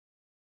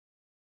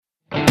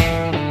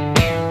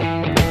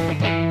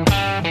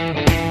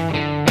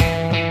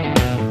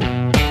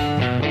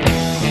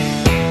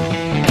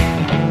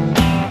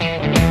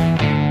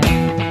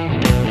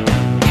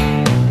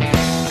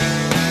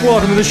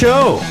welcome to the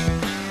show,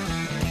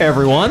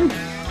 everyone.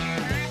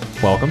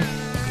 Welcome.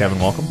 Kevin,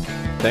 welcome.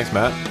 Thanks,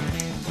 Matt.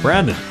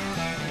 Brandon.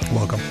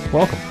 Welcome.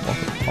 Welcome.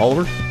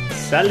 Oliver.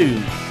 Salut.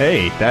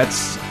 Hey,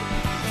 that's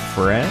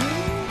French?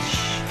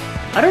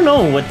 I don't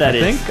know what that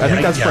is. I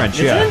think that's French,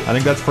 Is yeah. it? I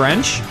think that's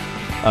French.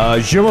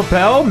 Je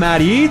m'appelle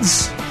Matt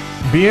Eads.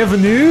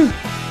 Bienvenue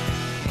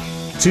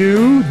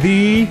to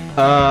the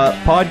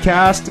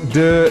podcast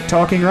de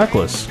Talking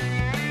Reckless.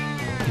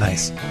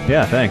 Nice.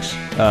 Yeah, thanks.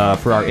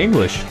 For our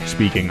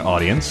English-speaking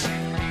audience,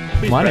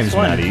 my name's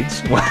Matt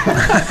Eads.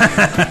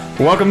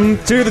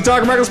 Welcome to the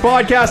Talking Reckless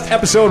podcast,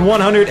 episode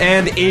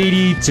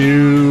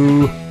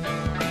 182.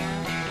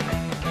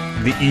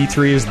 The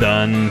E3 is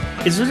done.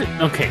 Is it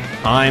okay?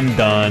 I'm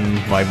done.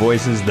 My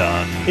voice is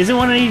done. Is it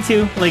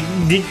 182? Like,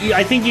 did you,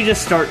 I think you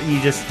just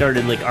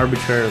started like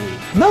arbitrarily.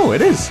 No,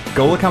 it is.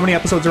 Go look how many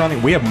episodes are on the.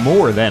 We have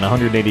more than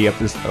 182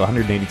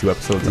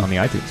 episodes on the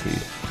iTunes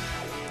feed.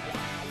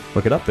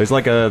 Look it up. There's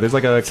like a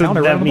So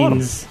counter that around the bottom.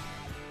 means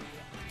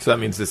So that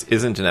means this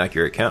isn't an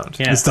accurate count.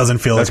 yeah. This doesn't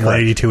feel That's like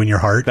 182 in your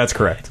heart. That's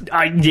correct.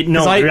 I did no.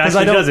 'Cause I- It 'cause I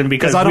actually don't- doesn't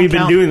because 'cause I don't we've been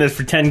count- doing this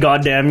for 10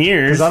 goddamn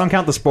years. Because I don't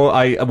count the spoil.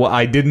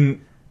 I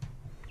didn't.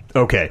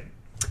 Okay,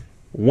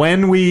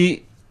 when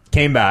we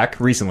came back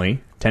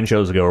recently, 10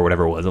 shows ago or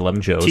whatever it was,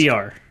 11 shows.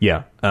 TR.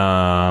 Yeah.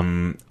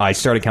 I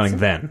started counting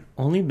then.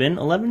 Only been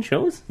 11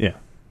 shows. Yeah.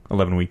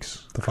 11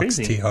 weeks. The fuck's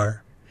Crazy.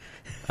 TR?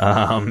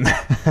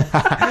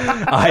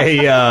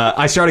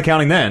 I started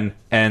counting then,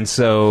 and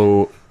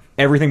so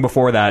everything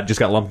before that just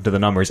got lumped into the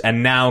numbers.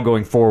 And now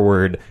going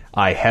forward,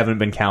 I haven't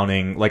been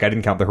counting. Like I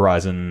didn't count the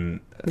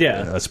Horizon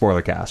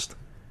spoiler cast,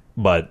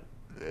 but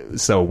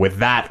so with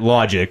that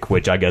logic,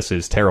 which I guess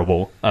is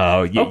terrible.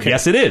 Okay.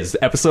 Yes, it is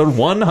episode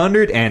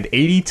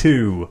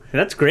 182.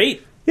 That's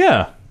great.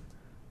 Yeah,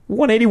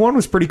 181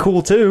 was pretty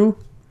cool too.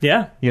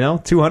 Yeah, You know,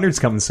 200's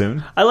coming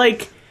soon. I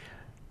like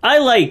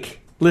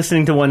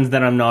listening to ones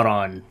that I'm not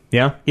on.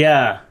 Yeah.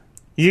 Yeah,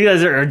 you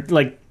guys are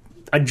like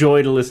a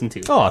joy to listen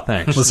to. Oh,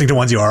 thanks. Listening to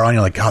ones you are on,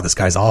 you're like, God, this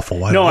guy's awful.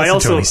 Why No, do I I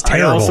listen to him? He's I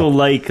terrible. also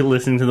like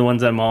listening to the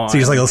ones I'm on. So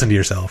you just like listen to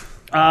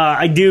yourself.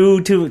 I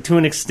do to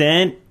an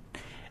extent,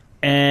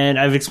 and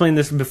I've explained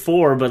this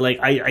before, but like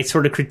I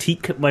sort of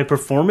critique my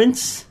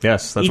performance.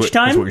 Yes, that's Each what,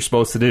 time? that's what you're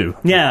supposed to do.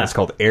 Yeah. It's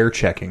called air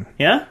checking.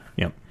 Yeah,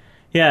 Yep.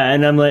 yeah,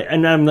 and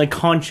I'm like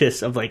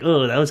conscious of like,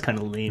 oh, that was kind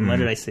of lame. Why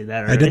did I say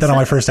that? Or I did that on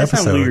my first that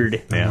sound episode.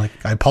 Weird. Yeah. I'm like,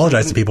 I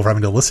apologize to people for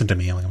having to listen to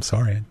me. I'm like, I'm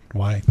sorry.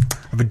 Why?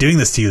 I've been doing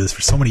this to you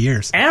for so many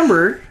years.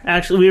 Amber,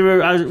 actually,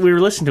 we were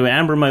listening to it.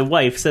 Amber, my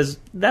wife, says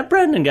that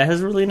Brandon guy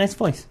has a really nice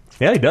voice.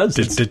 Yeah, he does.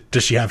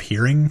 Does she have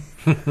hearing?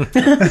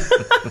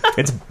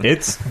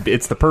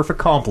 It's the perfect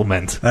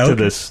complement to Okay.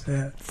 this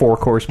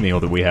 4-course meal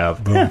that we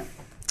have. Boom. Yeah.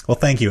 Well,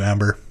 thank you,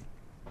 Amber.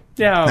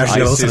 Yeah, Now she's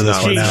got to listen to this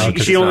she's one she, now. she,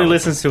 'cause- she only not-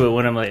 listens to it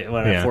when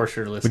I Yeah. force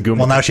her to The listen. Goomba.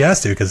 well, now she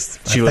has to because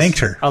I She thanked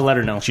her. I'll let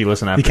her know. She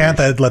listened after. You can't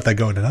let that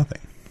go into nothing.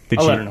 Did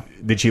I'll she? let her know.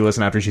 Did she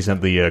listen after she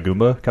sent the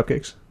Goomba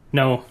cupcakes?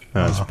 No,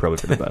 That's probably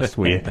for the best.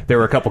 There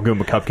were a couple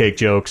Goomba cupcake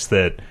jokes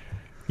that.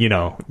 You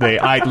know, they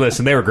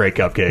were great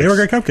cupcakes. They were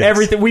great cupcakes.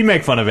 Everything we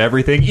make fun of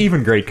everything,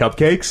 even great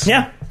cupcakes.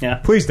 yeah.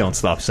 Please don't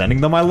stop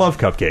sending them. I love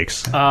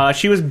cupcakes.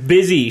 She was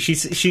busy.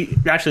 She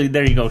actually,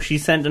 there you go. She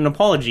sent an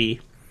apology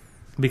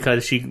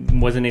because she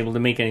wasn't able to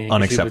make anything.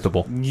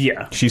 Unacceptable.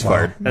 Yeah, She's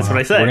fired. that's what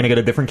I said. We're gonna get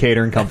a different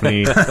catering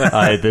company.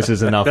 This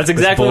is enough. That's This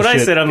exactly what I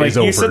bullshit said. I'm like, is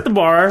you over. set the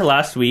bar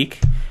last week,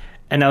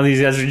 and now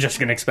these guys are just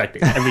going to expect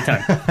it every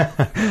time.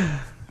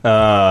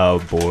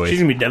 Oh boy. She's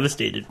going to be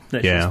devastated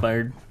that Yeah. she's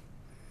fired.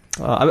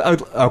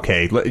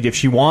 Okay, if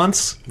she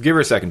wants, Give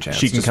her a second chance.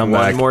 she can Just come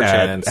one back more at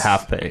chance.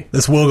 half pay.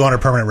 This will go on her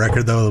permanent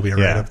record, though. It'll be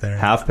right up there.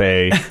 half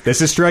pay.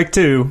 This is strike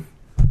 2,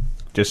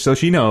 just so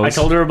she knows. I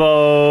told her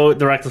about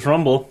the Reckless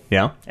Rumble,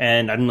 Yeah.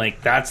 and I'm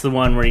like, that's the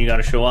one where you got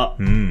to show up.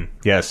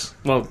 Yes.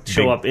 Well,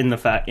 show Big- up in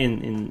the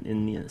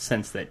in the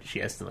sense that she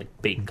has to like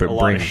bake a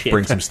lot of shit.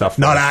 Bring some stuff.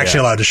 Not back, actually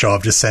yeah. allowed to show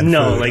up. Just send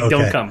No, food. like Okay.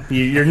 don't come.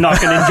 You're not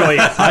going to enjoy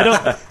it. I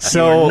don't.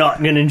 So You're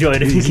not going to enjoy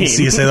it if you See, you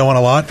came. say that one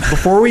a lot.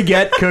 before we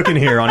get cooking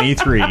here on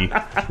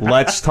E3,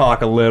 let's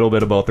talk a little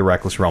bit about the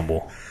Reckless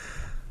Rumble.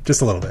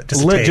 Just a little bit.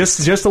 Just a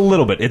taste. Just a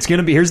little bit. It's going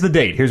to be. Here's the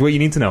date. Here's what you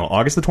need to know.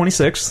 August the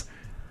 26th.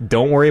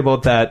 Don't worry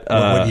about that.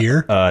 What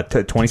year?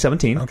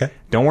 2017. Okay.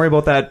 Don't worry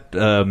about that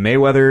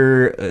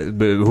Mayweather,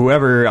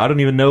 whoever. I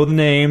don't even know the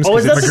names. Oh,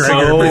 is 'cause that it's the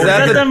so song? Is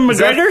that the Is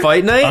that McGregor?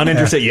 fight night?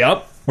 uninterested.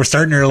 Yep. We're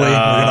starting early.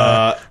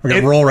 We're gonna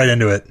it- roll right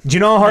into it. Do you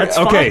know how hard? That's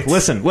Okay,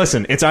 fine.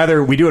 listen. It's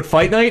either we do it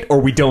fight night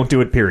or we don't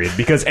do it. Period.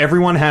 Because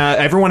everyone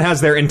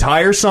has their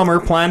entire summer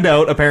planned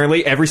out.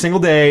 Apparently, every single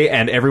day,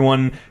 and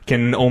everyone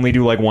can only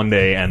do like one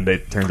day, and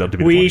it turns out to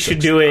be. We should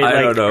do it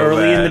I like don't know,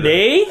 early in the man.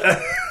 day.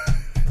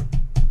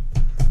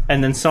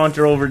 And then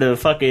saunter over to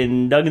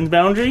fucking Duggan's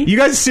Boundary. You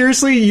guys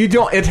seriously? You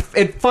don't?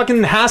 It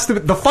fucking has to.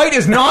 The fight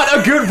is not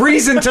a good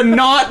reason to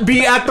not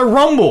be at the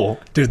Rumble.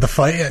 Dude, the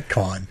fight.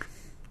 Come on.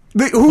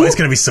 Who? It's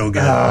going to be so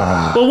good.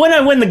 Well, when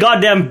I win the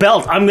goddamn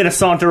belt, I'm gonna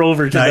saunter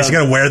over to Nice. You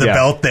got to wear the Yeah.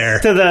 belt there.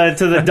 to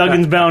the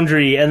Duggan's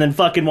Boundary and then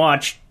fucking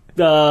watch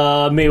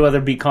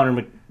Mayweather beat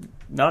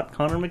not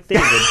Connor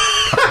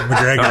McDavid.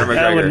 McGregor. Conor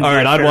That wouldn't McGregor. All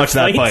right, I'd fair watch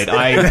that fight.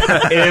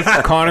 fight. If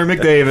Conor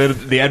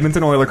McDavid, the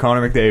Edmonton Oiler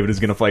Conor McDavid, is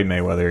going to fight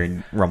Mayweather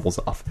and rumbles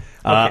off.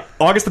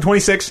 August the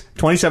 26th,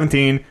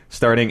 2017,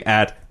 starting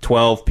at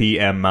 12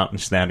 p.m. Mountain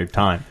Standard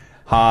Time.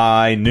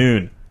 High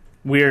noon.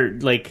 We're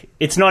like,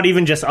 it's not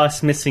even just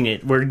us missing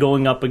it. We're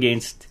going up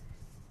against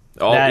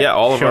that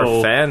all of show,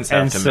 our fans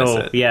have and to so, miss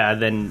it. Yeah,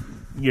 then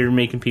you're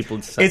making people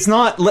decide. It's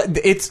not I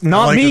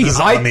me. This is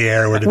on the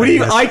air. We're What do you,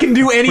 debating this. I can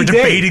do any We're day.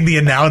 debating the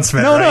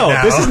announcement. No, right no,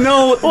 now. this is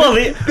no. Well,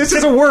 this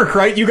is a work,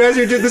 right? You guys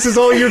are. This is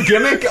all your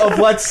gimmick of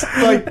let's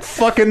like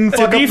fucking to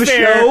fuck be up the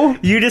fair, show.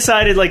 you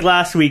decided like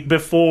last week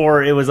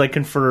before it was like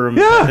confirmed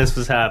Yeah. that this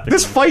was happening.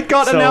 This fight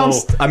got So,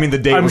 announced. I mean, the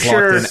date I'm was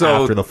sure- locked in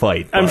So, after the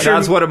fight. I'm but- sure-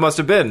 That's what it must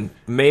have been.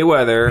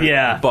 Mayweather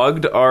Yeah.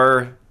 bugged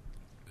our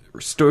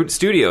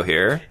studio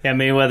here, Yeah,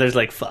 Mayweather's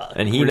like, fuck.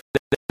 and he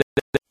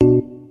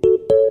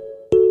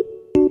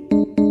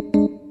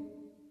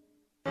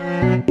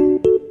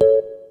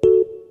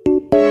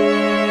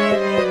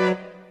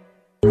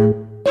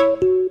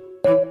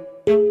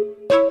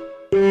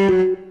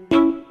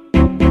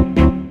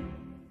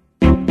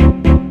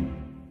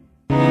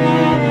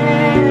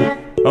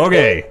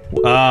Okay,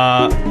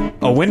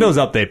 a Windows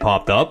update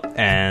popped up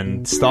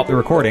and stopped the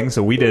recording,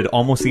 so we did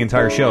almost the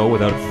entire show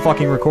without a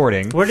fucking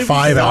recording. Where did we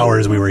 5 stop?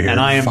 hours we were here. And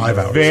I am 5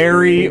 hours.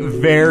 very,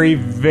 very,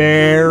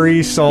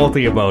 very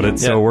salty about it.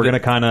 So Yeah, we're the- gonna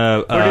kind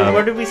of.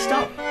 Where did we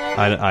stop?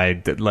 I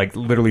did, like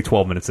literally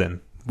 12 minutes in.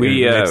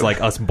 We, it's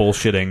like us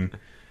bullshitting.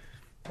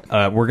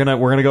 We're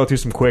gonna go through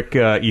some quick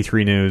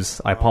E3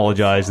 news. I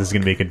apologize. This is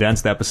gonna be a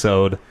condensed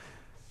episode.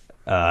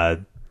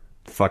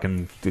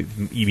 Fucking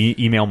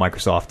email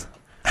Microsoft.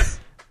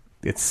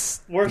 It's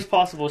Worst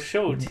possible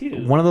show,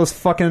 too. one of those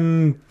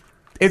fucking.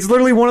 It's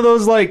literally one of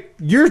those like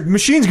your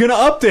machine's gonna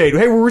update.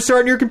 Hey, we're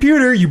restarting your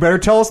computer. You better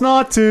tell us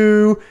not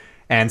to.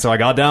 And so I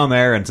got down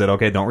there and said,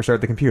 okay, don't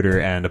restart the computer.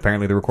 And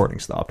apparently the recording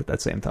stopped at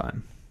that same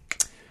time,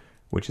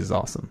 which is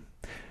awesome.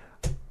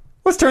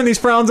 Let's turn these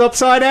frowns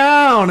upside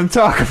down and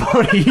talk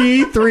about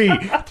E3.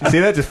 Did you see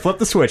that? Just flip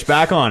the switch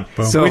back on.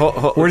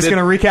 So, We're just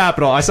going to recap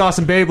it all. I saw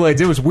some Beyblades.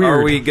 It was weird.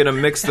 Are we gonna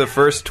mix the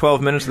first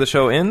 12 minutes of the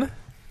show in?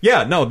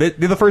 Yeah, no.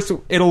 The first,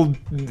 it'll be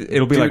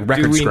like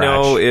record do we scratch.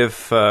 know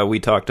if we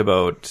talked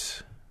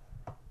about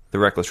the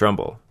Reckless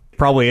Rumble?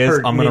 Probably is.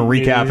 I'm going to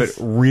recap News.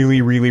 it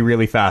really, really,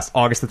 really fast.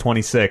 August the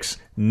 26th,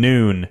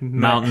 noon,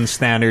 Mountain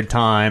Standard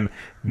Time.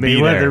 Be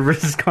Mayweather there.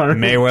 versus Conor.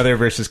 Mayweather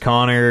versus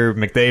Conor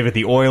McDavid,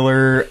 the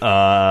Oiler.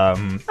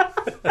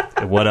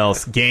 What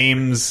else?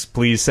 Games,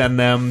 please send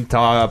them to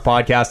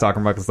podcast,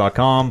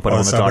 talkingreckless.com. Put On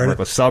on the the Talking subreddit.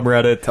 Reckless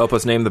subreddit. Help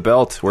us name the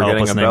belt. We're Help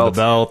getting us a name belt. the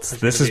belt.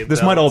 This gonna be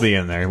a might all belt. be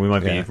in there. We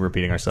might Yeah. be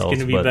repeating ourselves. It's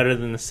going to be but better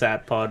than the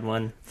SatPod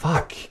one.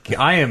 fuck.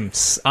 I am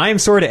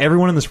sorry to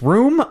everyone in this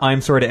room.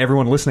 I'm sorry to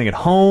everyone listening at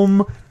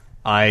home.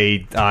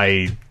 I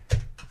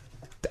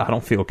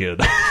don't feel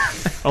good.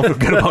 I don't feel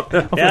good about,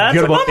 that's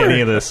a bummer.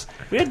 any of this.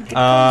 We had good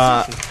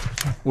conversations.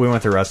 We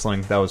went to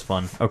wrestling. That was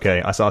fun.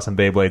 Okay, I saw some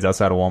Beyblades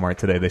outside of Walmart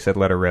today. They said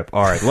let her rip.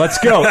 All right, let's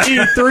go.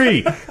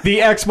 E3. The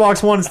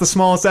Xbox One is the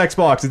smallest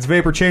Xbox. It's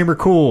vapor chamber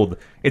cooled.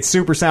 It's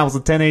super samples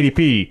at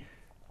 1080p.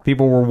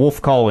 People were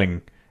wolf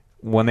calling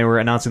when they were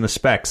announcing the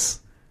specs.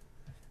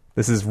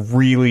 This is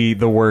really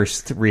the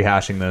worst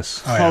rehashing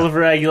this. Oh, yeah.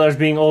 Oliver Aguilar's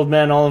being old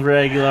man Oliver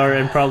Aguilar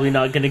and probably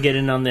not going to get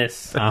in on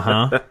this.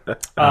 Uh-huh.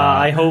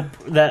 I hope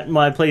that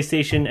my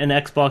PlayStation and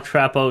Xbox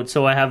crap out,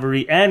 so I have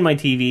and my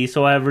TV,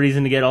 so I have a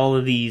reason to get all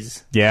of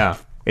these. Yeah,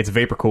 it's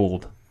vapor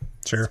cooled.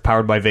 Sure.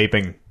 Powered by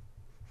vaping.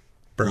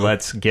 Bro.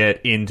 Let's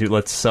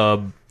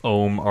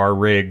sub-ohm our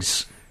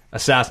rigs.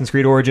 Assassin's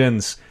Creed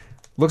Origins.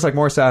 Looks like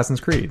more Assassin's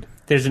Creed.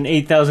 There's an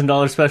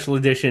 $8,000 special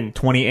edition,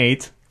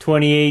 28,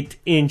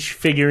 28-inch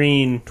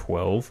figurine.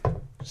 12,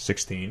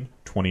 16,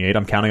 28.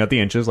 I'm counting out the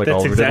inches like That's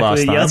Oliver did last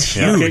exactly- time. yes.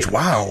 Yeah. Huge. Okay.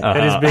 Wow.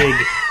 That is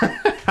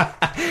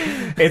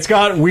big. It's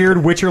got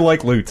weird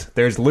Witcher-like loot.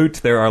 There's loot.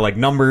 There are like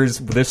numbers.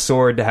 This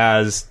sword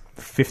has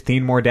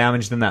 15 more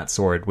damage than that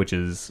sword, which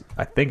is,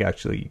 I think,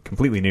 actually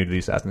completely new to the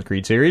Assassin's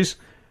Creed series.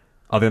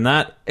 Other than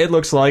that, it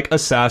looks like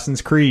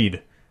Assassin's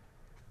Creed.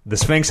 The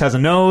Sphinx has a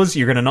nose.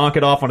 You're going to knock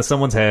it off onto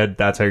someone's head.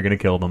 That's how you're going to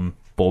kill them.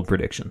 Bold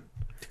prediction.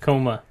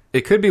 Tacoma.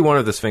 It could be one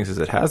of the Sphinxes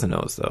that has a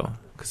nose, though,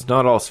 because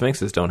not all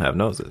Sphinxes don't have I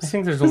noses.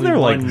 think there's Isn't only there,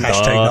 like, one.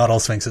 Hashtag not all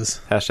sphinxes.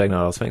 Hashtag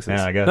not all Sphinxes.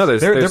 Yeah, I guess. No,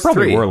 there's There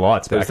probably three. were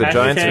lots There's back the then.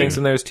 giant Hashtag- Sphinx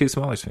and there's two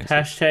smaller Sphinxes.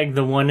 Hashtag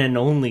the one and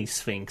only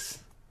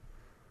Sphinx.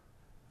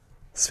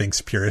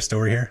 Sphinx purist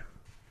over here.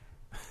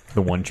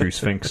 The one true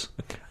Sphinx.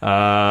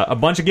 A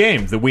bunch of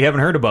games that we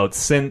haven't heard about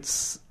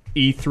since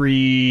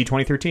E3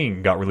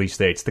 2013 got release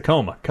dates.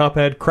 Tacoma,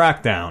 Cuphead,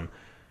 Crackdown.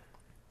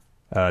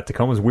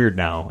 Tacoma's weird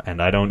now,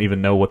 and I don't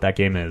even know what that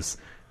game is.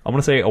 I'm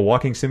going to say a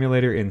walking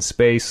simulator in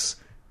space.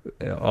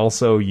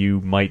 Also, you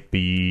might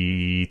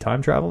be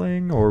time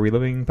traveling or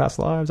reliving past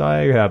lives.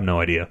 I have no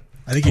idea.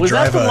 I think you Was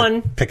that drive the a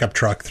one- pickup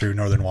truck through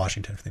northern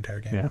Washington for the entire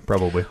game. Yeah,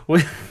 probably.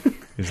 Was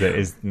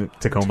Is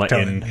Tacoma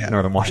Totally, in yeah.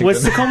 northern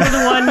Washington? Tacoma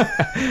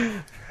the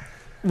one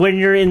when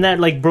you're in that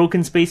like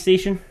broken space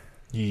station?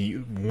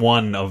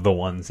 One of the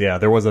ones, yeah.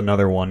 There was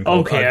another one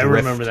called Okay, Adrift. I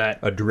remember that.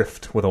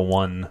 Adrift with a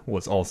 1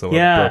 was also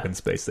Yeah. a broken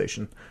space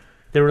station.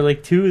 There were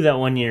like 2 that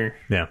one year.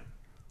 Yeah.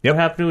 Yep.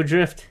 What happened to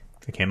Adrift?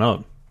 It came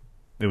out.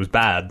 It was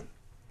bad.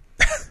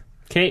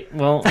 Okay,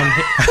 well,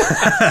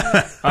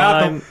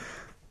 I'm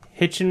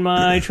hitching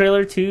my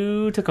trailer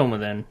to Tacoma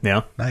then.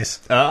 Yeah. Nice.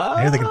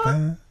 Here they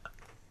can.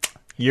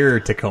 Your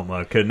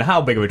Tacoma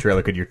how big of a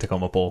trailer could your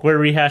Tacoma pull? We're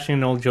rehashing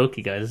an old joke,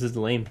 you guys. This is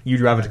lame. You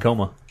drive a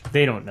Tacoma.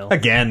 They don't know.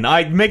 Again,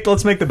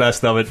 let's make the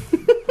best of it.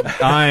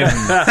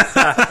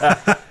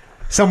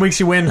 Some weeks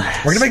you win.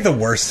 We're gonna make the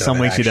worst. Some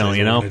of it, weeks you don't, actually,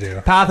 you is know? what we're gonna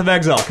do. Path of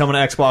Exile coming to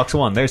Xbox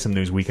One. There's some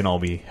news we can all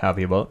be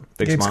happy about.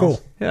 Big Game's smiles.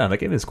 cool. Yeah, that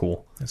game is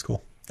cool. That's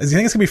cool. Do you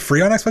think it's gonna be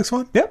free on Xbox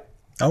One? Yep.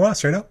 Oh wow,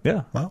 straight up.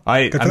 Yeah. Wow.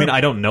 I Good for mean, them.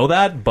 I don't know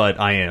that, but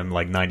I am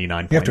like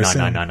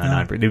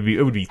 99.99999%.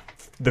 It would be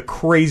the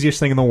craziest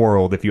thing in the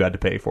world if you had to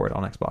pay for it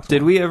on Xbox One.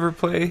 Did we ever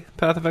play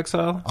Path of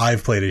Exile?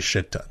 I've played a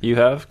shit ton. You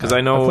have? Because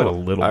I know I played a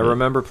little bit.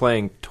 remember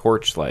playing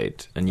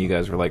Torchlight, and you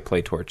guys were like,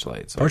 play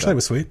Torchlight. So Torchlight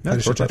was sweet. Yeah, I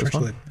just Torchlight was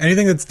Torchlight.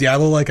 Anything that's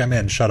Diablo-like, I'm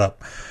in. Shut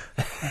up.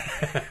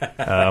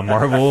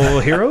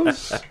 Marvel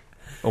Heroes?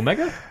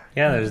 Omega?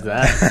 Yeah, there's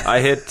that. I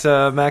hit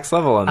max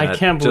level on I that.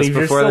 can't believe just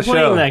you're before still the show.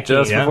 playing that game.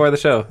 Just Yeah. before the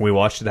show. We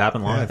watched it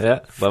happen live. Yeah,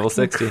 level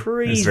 60.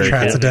 Crazy. very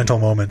Transcendental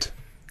moment.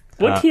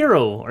 What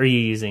hero are you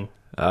using?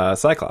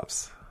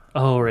 Cyclops.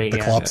 Oh, right, The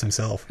yeah. Clops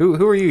himself. Who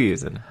are you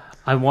using?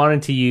 I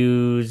wanted to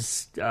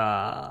use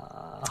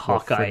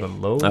Hawkeye. For the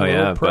low, Oh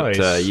yeah, low price.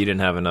 but you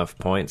didn't have enough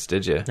points,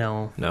 did you?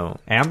 No. No.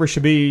 Amber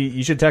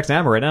you should text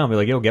Amber right now and be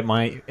like, yo, get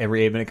my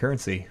every 8-minute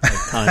currency.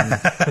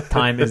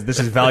 Like, this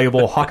is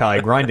valuable Hawkeye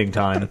grinding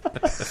time.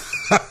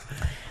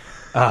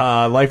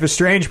 Life is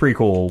Strange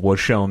prequel was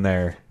shown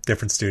there.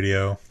 Different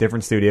studio.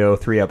 Different studio,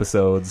 3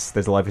 episodes.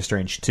 There's a Life is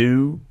Strange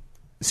 2.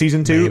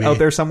 Season 2 Maybe. out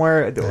there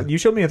somewhere. Yeah. You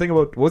showed me a thing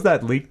about, what was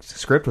that leaked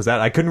script? Was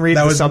that? I couldn't read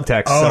That the was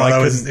subtext. Oh so no, I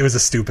that couldn't- it was a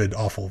stupid,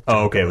 awful.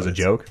 Oh, okay, it was a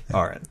joke?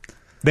 All right.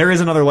 There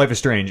is another Life is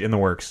Strange in the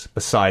works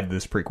besides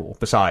this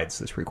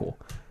prequel.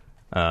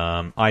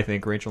 I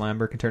think Rachel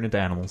Amber can turn into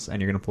animals,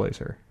 and you're going to place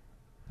her.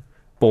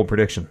 Bold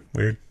prediction.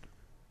 Weird.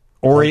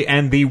 Ori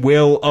and the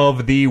Will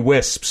of the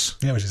Wisps.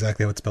 Yeah, which is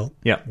exactly how it's spelled.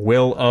 Yeah,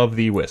 Will of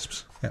the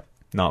Wisps. Yeah,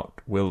 Not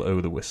Will o'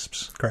 the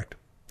Wisps. correct.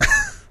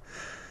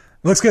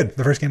 Looks good.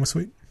 The first game was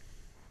sweet.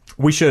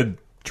 We should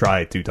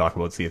try to talk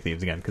about Sea of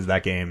Thieves again, because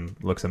that game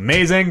looks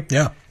amazing.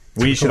 Yeah.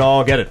 We should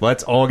all get it.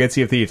 Let's all get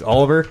Sea of Thieves.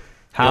 Oliver,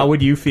 how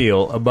would you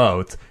feel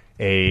about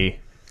a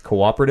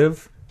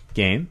cooperative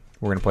game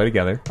we're going to play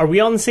together? Are we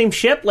on the same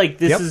ship? Like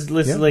this Yep. is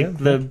Yep, like yep,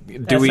 the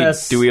Do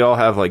SS... we all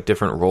have like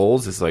different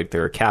roles? Is like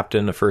there a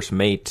captain, a first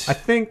mate, I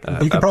think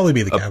You could probably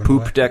be the a cabin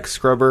poop boy. deck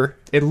scrubber?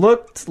 it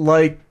looked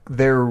like I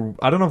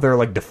don't know if they're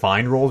like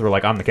defined roles, or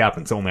like I'm the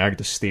captain, so only I get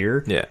to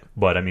steer. Yeah.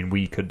 But I mean,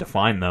 we could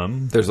define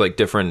them. There's like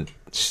different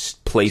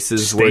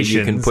places where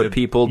you can Stations. put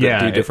people that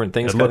Yeah, do different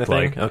things, it kind of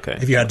looked thing. like. Okay.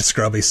 If you had to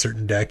scrub a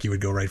certain deck, you would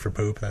go right for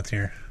poop. That's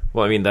here.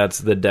 Well, I mean, that's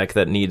the deck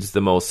that needs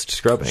the most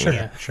scrubbing. Sure,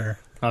 Yeah. sure.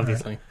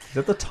 obviously. Is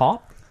that the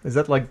top? Is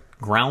that like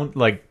ground,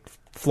 like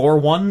floor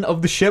 1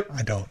 of the ship?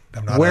 I don't.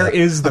 I'm not. Where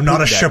is the I'm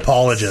not a poop deck?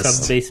 shipologist.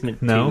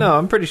 Sub-basement. No. No,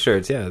 I'm pretty sure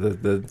it's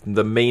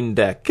the main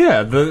deck.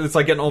 Yeah, it's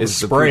like getting all the Is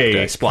the poop spray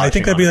deck. splashing. I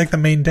think that'd on be it. like the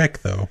main deck,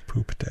 though.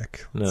 Poop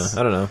deck. No,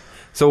 I don't know.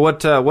 So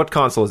what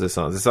console is this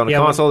on? Is this on a Yeah,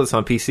 console? Is this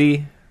on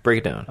PC?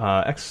 Break it down.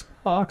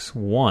 Xbox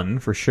One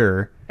for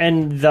sure.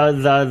 And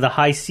the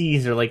high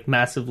seas are like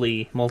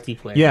massively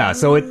multiplayer. Yeah,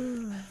 so it.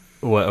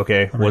 What?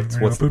 Okay, what's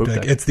the poop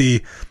deck? It's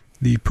the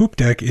poop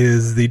deck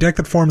is the deck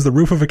that forms the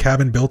roof of a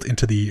cabin built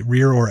into the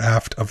rear or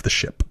aft of the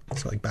ship.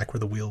 So like back where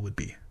the wheel would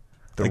be.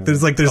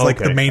 There's like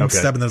the main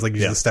step, and there's like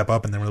usually the step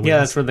up, and then where the wheel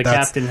Yeah, is. that's where the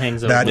captain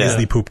hangs over. That is Yeah.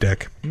 the poop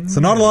deck. So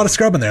not a lot of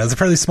scrub in there. It's a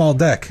fairly small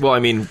deck. Well, I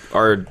mean,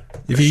 our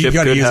If you ship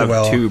gotta could use it have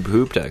well. 2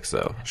 poop decks,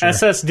 though.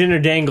 SS Dinner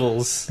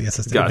Dangles. The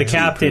SS Got The it.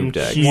 captain Poop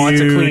deck. wants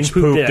a clean Huge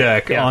poop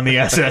deck. Yeah. on the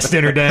SS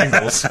Dinner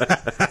Dangles. Spent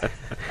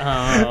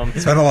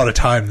a lot of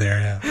time there.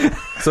 Yeah.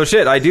 So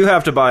shit, I do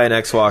have to buy an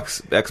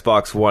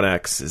Xbox One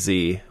X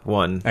Z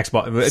One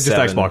Xbox, just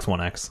 7. Xbox One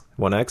X.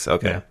 One X.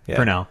 Okay, yeah.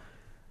 For now.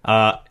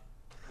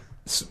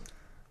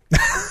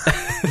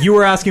 You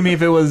were asking me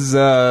if it was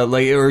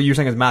like, or you were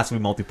saying it's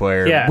massively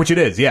multiplayer, Yeah. which it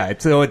is. Yeah,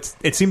 it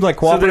seems like So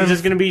cooperative. there's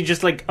just going to be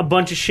just like a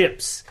bunch of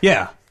ships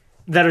yeah,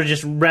 that are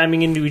just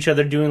ramming into each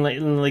other, doing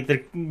like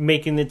they're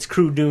making its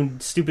crew doing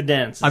stupid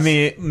dances. I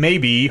mean,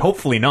 maybe,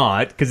 hopefully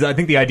not, because I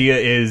think the idea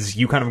is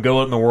you kind of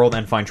go out in the world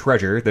and find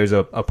treasure. There's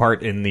a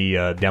part in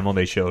the demo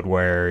they showed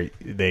where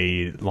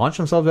they launch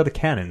themselves out of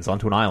cannons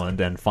onto an island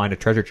and find a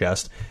treasure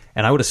chest.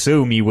 And I would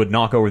assume you would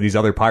knock over these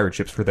other pirate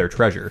ships for their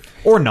treasure,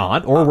 or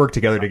not, or work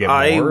together to get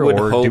I more, would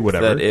or hope do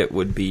whatever. that it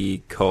would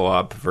be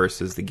co-op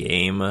versus the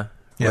game. Yeah,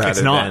 rather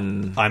It's not.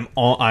 than- I'm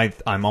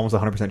almost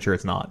 100% sure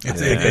it's not.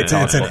 It's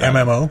Yeah. an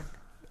MMO.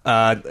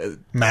 Uh,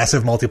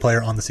 Massive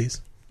multiplayer on the seas.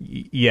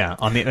 yeah,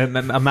 on the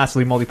a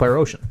massively multiplayer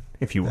ocean,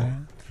 if you will.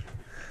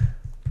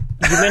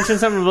 you mentioned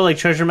something about like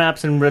treasure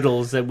maps and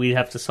riddles that we'd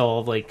have to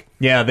solve. Like,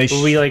 Yeah, they.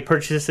 were we like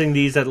purchasing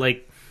these at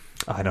like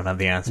I don't have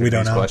the answer to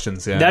these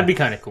questions. Yeah. That'd be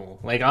kind of cool.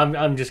 Like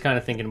I'm just kind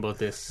of thinking about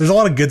this. There's a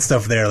lot of good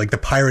stuff there. Like the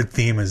pirate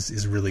theme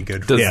is really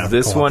good. Does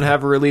this one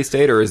have a release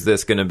date, or is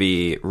this going to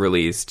be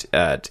released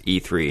at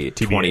E3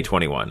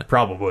 2021?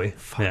 Probably.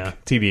 Yeah.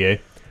 TBA.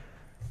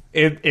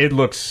 It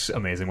looks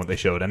amazing what they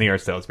showed, and the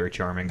art style is very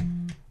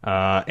charming.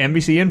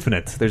 NBC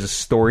Infinite. There's a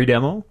story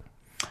demo,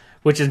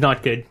 which is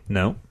not good.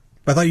 No.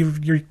 I thought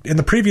you're in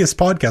the previous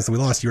podcast that we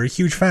lost. You were a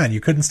huge fan. You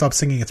couldn't stop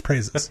singing its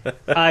praises.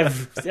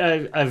 I've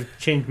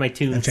changed my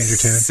tune.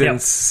 Changed your tune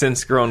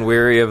since grown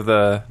weary of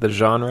the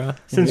genre.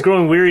 Since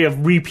growing weary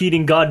of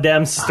repeating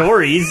goddamn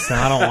stories.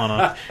 I don't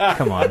want to.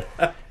 Come on.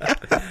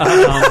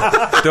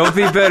 Don't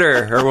be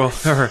bitter,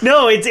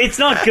 No, it's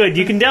not good.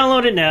 You can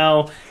download it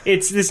now.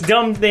 It's this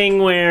dumb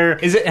thing where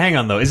hang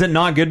on though. Is it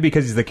not good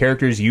because the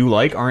characters you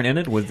like aren't in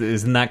it?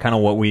 Isn't that kind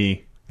of what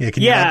we?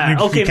 Yeah.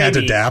 You can't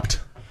adapt.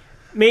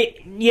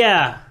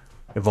 Yeah.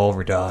 Evolve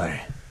or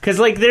die. Because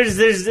like there's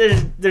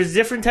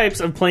different types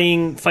of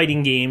playing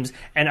fighting games,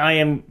 and I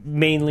am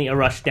mainly a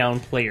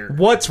rushdown player.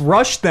 What's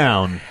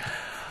rushdown?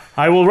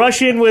 I will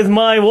rush in with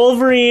my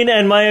Wolverine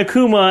and my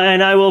Akuma,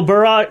 and I will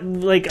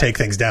take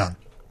things down.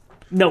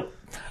 No,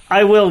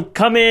 I will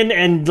come in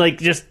and like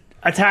just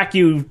attack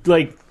you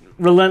like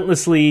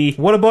relentlessly.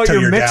 What about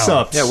your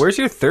mix-ups? Yeah, where's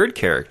your third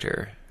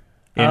character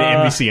in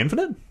NBC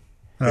Infinite?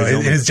 No,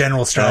 in his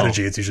general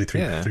strategy, it's usually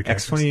three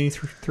characters.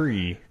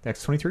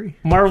 X23.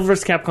 Marvel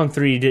vs. Capcom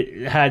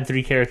 3 had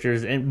 3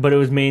 characters, but it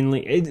was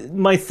mainly...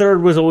 my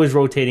third was always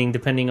rotating,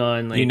 depending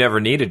on... like. You never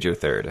needed your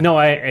third. No,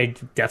 I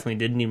definitely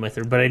did need my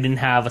third, but I didn't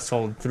have a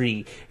solid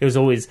 3. It was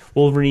always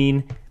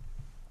Wolverine...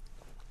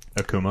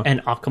 Akuma.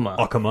 And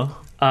Akuma.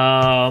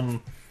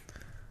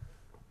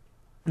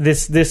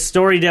 This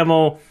story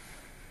demo...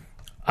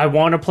 I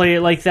want to play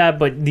it like that,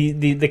 but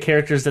the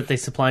characters that they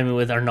supply me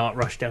with are not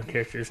rushdown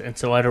characters, and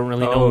so I don't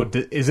really know.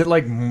 Is it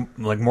like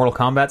Mortal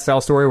Kombat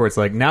style story where it's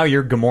like now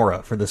you're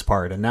Gamora for this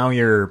part, and now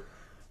you're?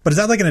 But is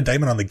that like an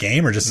indictment on the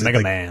game, or just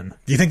Mega Man?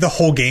 Do you think the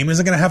whole game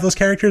isn't going to have those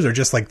characters, or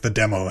just like the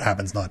demo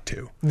happens not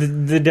to?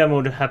 The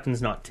demo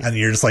happens not to, and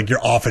you're just like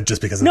you're off it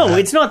just because of that. No,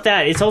 it's not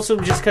that. It's also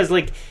just because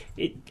like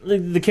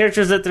the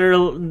characters that they're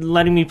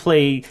letting me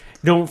play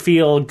don't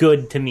feel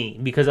good to me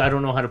because I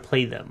don't know how to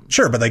play them.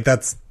 Sure, but like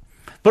that's.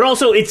 But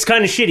also, it's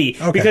kind of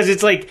shitty because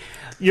it's like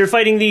you're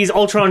fighting these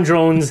Ultron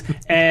drones,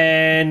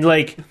 and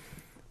like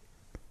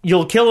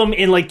you'll kill them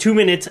in like 2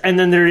 minutes, and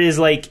then there is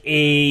like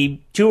a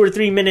 2 or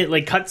 3 minute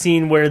like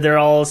cutscene where they're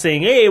all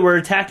saying, "Hey, we're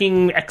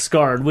attacking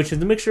Xgard," which is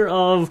the mixture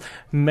of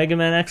Mega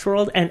Man X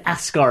World and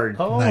Asgard.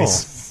 Oh,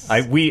 nice.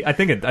 I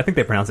think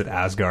they pronounce it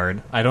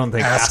Asgard. I don't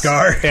think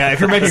Asgard. Yeah, if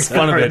you're making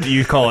fun of it,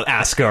 you call it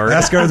Asgard.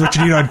 Asgard is what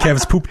you need on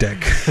Kev's poop deck.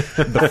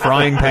 The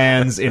frying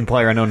pans in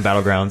PlayerUnknown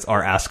Battlegrounds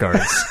are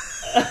Asgards.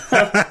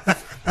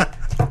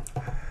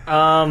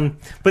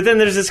 But then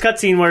there's this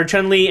cutscene where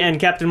Chun-Li and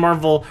Captain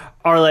Marvel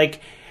are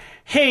like,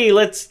 hey,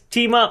 let's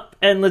team up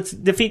and let's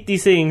defeat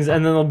these things,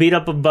 and then they'll beat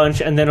up a bunch,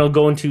 and then it'll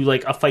go into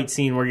like a fight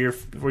scene where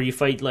you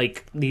fight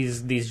like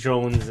these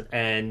drones,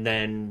 and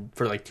then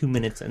for like 2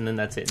 minutes, and then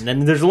that's it. And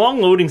then there's a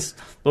long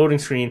loading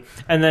screen,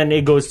 and then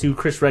it goes to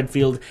Chris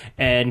Redfield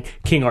and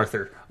King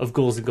Arthur of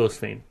Ghouls and Ghosts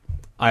fame.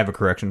 I have a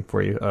correction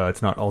for you.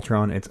 It's not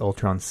Ultron, it's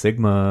Ultron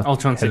Sigma.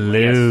 Ultron Sigma,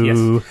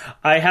 yes.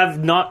 I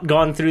have not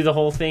gone through the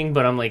whole thing,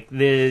 but I'm like,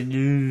 I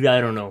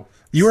don't know.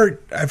 You were,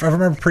 I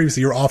remember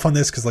previously, you were off on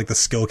this because like the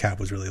skill cap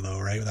was really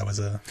low, right? That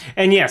was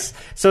And yes,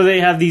 so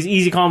they have these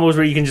easy combos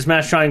where you can just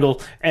mash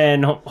triangle,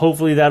 and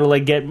hopefully that'll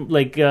like get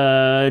like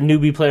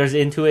newbie players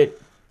into it.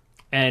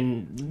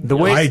 And the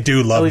way I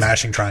do love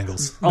mashing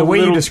triangles. The way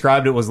you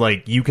described it was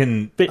like you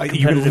can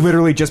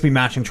literally just be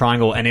mashing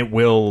triangle and it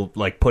will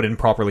like put in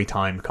properly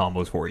timed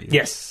combos for you.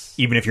 Yes,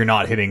 even if you're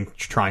not hitting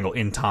triangle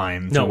in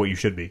time to what you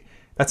should be.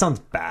 That sounds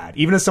bad.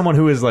 Even as someone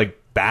who is like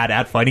bad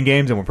at fighting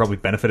games and would probably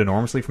benefit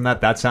enormously from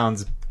that, that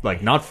sounds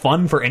like not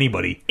fun for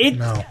anybody.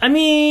 No. I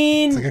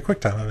mean, it's like a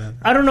quick time event.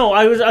 I don't know.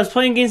 I was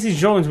playing against these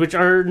drones, which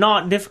are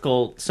not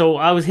difficult, so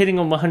I was hitting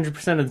them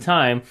 100% of the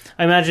time.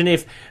 I imagine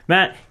if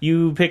Matt,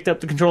 you picked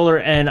up the controller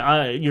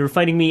and you're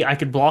fighting me, I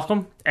could block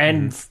them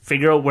and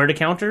figure out where to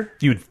counter.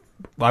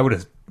 I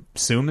would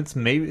assume it's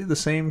maybe the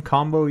same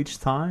combo each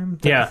time.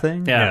 Yeah.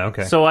 Thing. Yeah.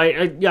 Okay. So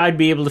I'd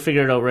be able to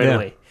figure it out right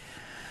away.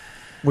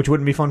 Which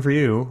wouldn't be fun for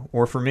you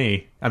or for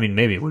me. I mean,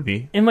 maybe it would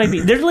be. It might be.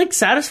 They're like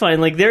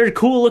satisfying. Like they're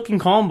cool looking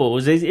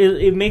combos.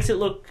 It makes it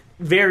look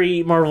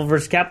very Marvel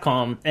vs.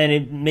 Capcom, and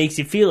it makes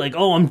you feel like,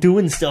 oh, I'm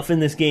doing stuff in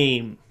this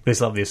game. They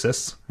still have the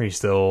assists? Are you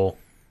still...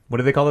 What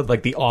do they call it?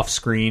 Like the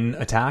off-screen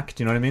attack?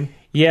 Do you know what I mean?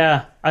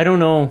 Yeah, I don't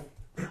know.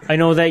 I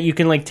know that you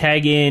can like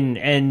tag in,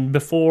 and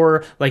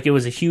before, like it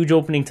was a huge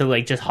opening to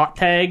like just hot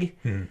tag.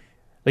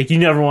 Like you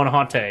never want a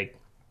hot tag.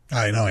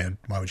 I know.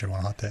 Why would you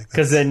want a hot tag?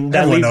 Because then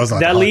that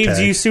leaves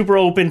you super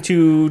open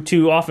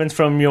to offense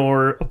from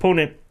your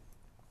opponent.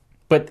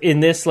 But in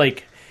this,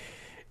 like,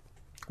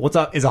 what's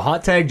up? Is a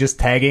hot tag just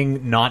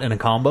tagging, not in a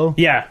combo?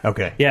 Yeah.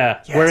 Okay.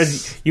 Yeah. Yes.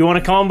 Whereas you want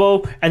a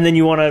combo, and then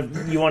you want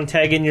to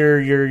tag in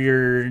your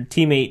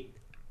teammate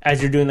as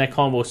you're doing that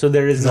combo. So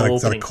there is no opening.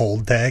 Is that a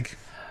cold tag?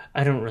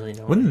 I don't really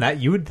know. Wouldn't that,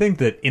 you would think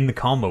that in the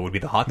combo would be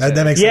the hot That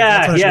tag. makes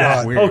sense. That's Yeah.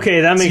 hot.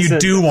 Okay, that So makes you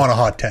sense. do want a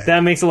hot tag. That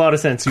makes a lot of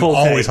sense. You Cold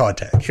always tag. hot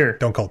tag. Sure.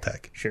 Don't cold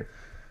tag. Sure.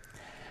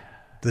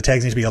 The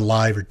tags need to be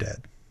alive or dead.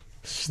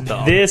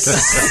 Stop. This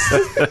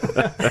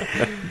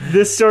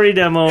this story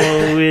demo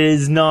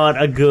is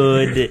not a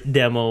good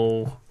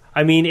demo.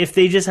 I mean, if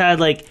they just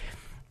had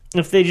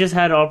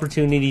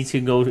opportunity to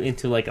go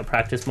into like a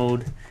practice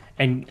mode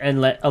and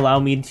allow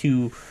me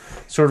to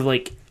sort of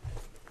like,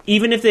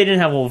 even if they didn't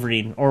have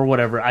Wolverine or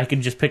whatever, I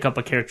could just pick up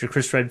a character,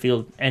 Chris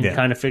Redfield, and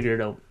kind of figure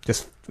it out.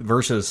 Just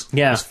versus.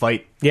 Yeah. Just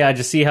fight. Yeah,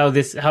 just see how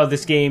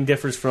this game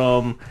differs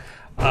from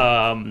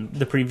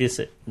the previous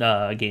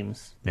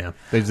games. Yeah.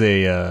 There's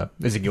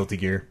a Guilty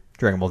Gear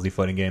Dragon Ball Z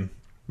fighting game.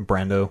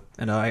 Brando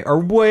and I are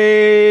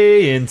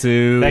way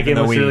into That game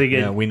looks really good.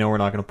 Yeah, we know we're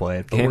not going to play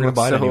it, but Game we're going to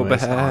buy it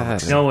looks so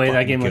anyways. bad. No way, that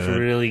fucking game looks good.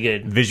 really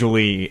good.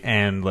 Visually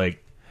and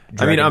like.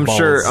 I mean, I'm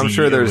Dragon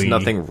sure Ball there's Z-ly.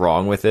 nothing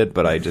wrong with it,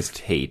 but I just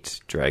hate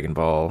Dragon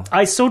Ball.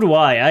 So do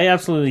I. I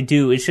absolutely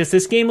do. It's just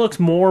this game looks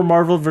more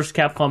Marvel vs.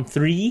 Capcom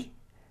 3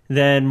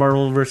 than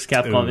Marvel vs.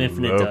 Capcom Ooh,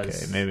 Infinite okay,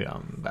 does. maybe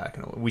I'm back.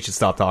 We should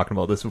stop talking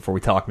about this before we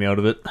talk me out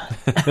of it.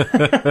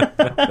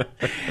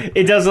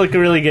 It does look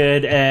really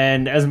good,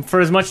 and as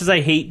much as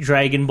I hate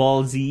Dragon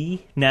Ball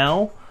Z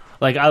now,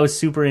 like I was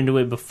super into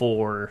it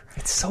before.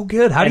 It's so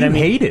good. How do And you I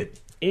mean- hate it?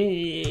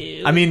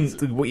 I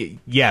mean,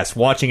 yes,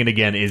 watching it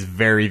again is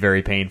very,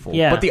 very painful.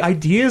 Yeah. But the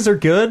ideas are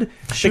good.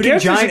 Shooting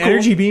characters giant are cool.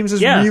 energy beams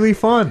is Yeah. really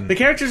fun. The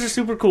characters are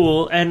super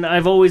cool, and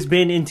I've always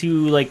been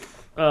into like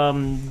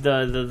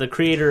the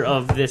creator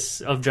of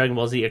Dragon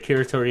Ball Z,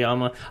 Akira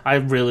Toriyama. I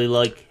really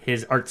like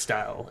his art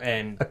style,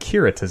 and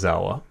Akira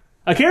Tozawa.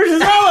 Akira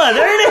Toriyama,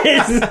 there it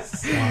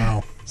is.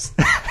 Wow.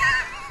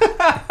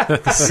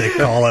 Sick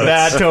call out.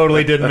 That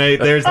totally didn't make.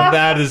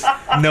 That is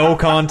no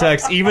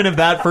context. Even if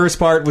that first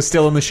part was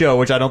still in the show,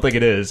 which I don't think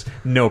it is,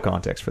 no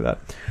context for that.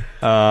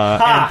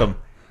 Anthem.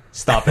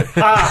 Stop it.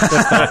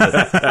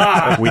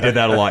 Stop it. We did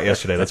that a lot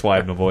yesterday. That's why I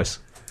have no voice.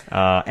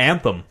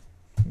 Anthem.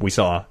 We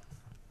saw.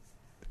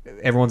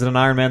 Everyone's in an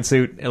Iron Man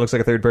suit. It looks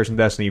like a third-person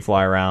Destiny. You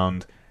fly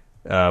around.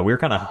 We were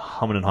kind of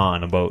humming and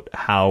hawing about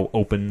how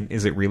open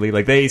is it really.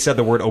 Like they said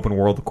the word open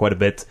world quite a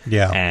bit.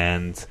 Yeah.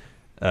 And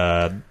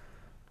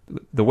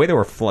the way they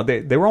were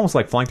they were almost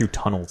like flying through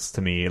tunnels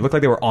to me. It looked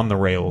like they were on the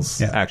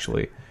rails,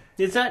 actually.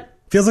 Is that?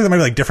 Feels like there might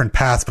be like different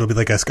paths, but it'll be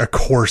like a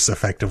course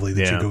effectively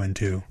that Yeah. you go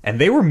into. And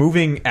they were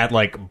moving at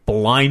like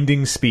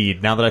blinding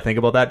speed. Now that I think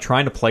about that,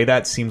 trying to play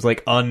that seems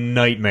like a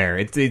nightmare.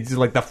 It's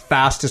like the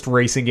fastest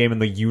racing game in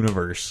the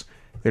universe.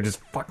 They're just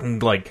fucking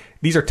like,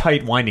 these are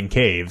tight winding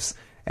caves,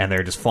 and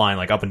they're just flying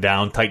like up and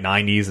down, tight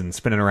 90s and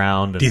spinning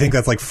around. And, Do you think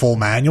that's like full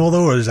manual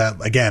though, or is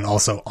that again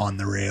also on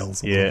the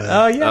rails? A little bit?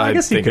 Yeah, I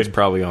guess think you it's could.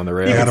 probably on the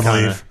rails. You gotta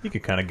believe. You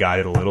could kind of guide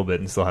it a little bit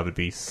and still have it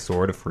be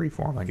sort of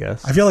freeform, I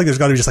guess. I feel like there's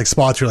got to be just like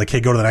spots where like, hey,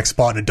 go to the next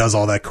spot and it does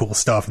all that cool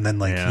stuff, and then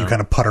like Yeah. you kind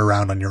of putter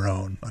around on your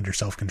own under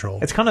self control.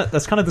 That's kind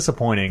of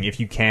disappointing if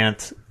you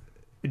can't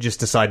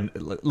just decide.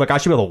 Look, I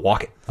should be able to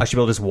walk it. I should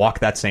be able to just walk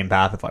that same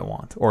path if I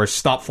want, or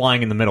stop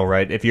flying in the middle.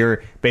 Right? If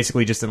you're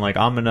basically just in like,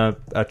 I'm in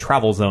a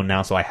travel zone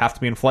now, so I have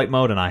to be in flight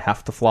mode and I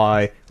have to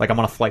fly. Like I'm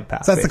on a flight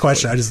path. So that's the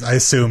basically. question. I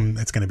assume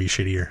it's going to be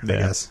shittier. I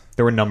guess.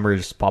 There were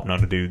numbers popping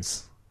out of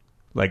dudes.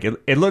 Like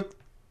it looked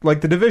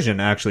like The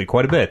Division actually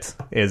quite a bit.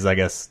 Is I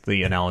guess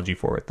the analogy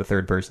for it. The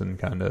third person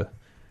kind of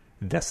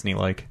Destiny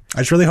like.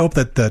 I just really hope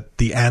that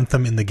the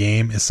anthem in the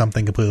game is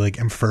something completely like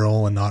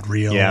ephemeral and not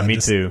real. Yeah, and me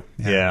just- too.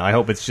 Yeah, I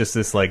hope it's just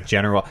this like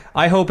general.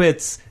 I hope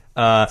it's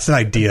It's an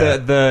idea.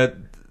 The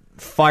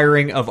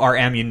firing of our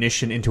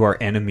ammunition into our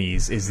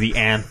enemies is the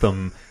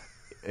anthem.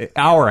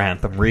 Our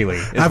anthem, really,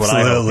 is what I hope.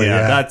 Absolutely,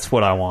 yeah. That's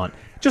what I want.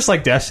 Just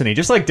like Destiny.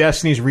 Just like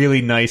Destiny's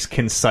really nice,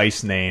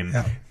 concise name.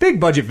 Yeah. Big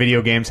budget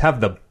video games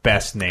have the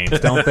best names,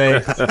 don't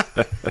they?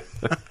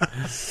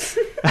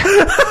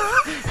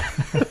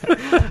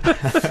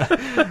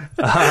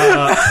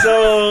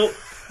 So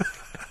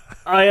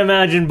I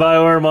imagine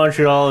BioWare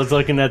Montreal is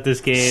looking at this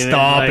game.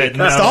 Stop and it.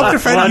 like, Stop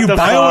defending you, what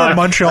the BioWare fuck?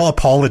 Montreal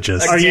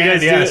apologists. Are you Yeah,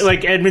 guys yes.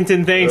 like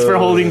Edmonton? Thanks for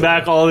holding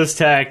back all this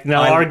tech.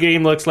 Now our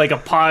game looks like a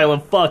pile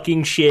of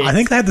fucking shit. I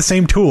think they had the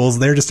same tools.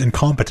 They're just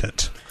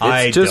incompetent.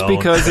 It's just don't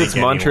because think it's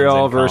anyone's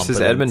Montreal versus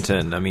incompetent.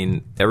 Edmonton. I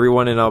mean,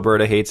 everyone in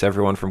Alberta hates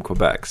everyone from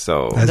Quebec,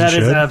 so As that you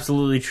is should.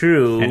 absolutely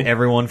true. And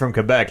everyone from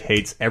Quebec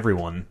hates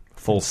everyone.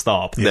 Full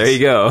stop. there you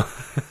go.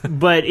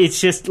 But it's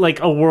just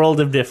like a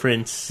world of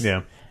difference.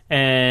 Yeah.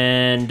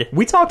 And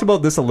We talked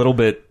about this a little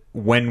bit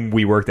when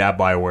we worked at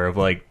BioWare of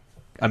like,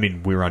 I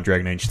mean, we were on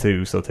Dragon Age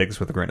 2, so take this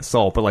with a grain of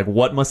salt, but like,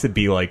 what must it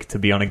be like to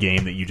be on a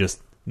game that you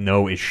just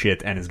know is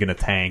shit and is going to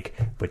tank,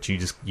 but you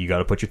got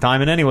to put your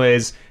time in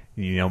anyways,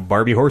 you know,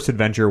 Barbie Horse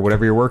Adventure,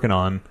 whatever you're working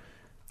on,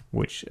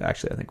 which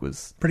actually I think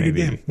was Pretty good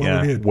maybe, game.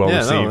 Well reviewed. well Yeah,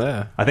 received. no,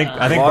 yeah. I think A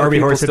lot of Barbie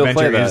people Horse still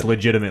play Adventure is that.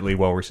 legitimately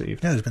well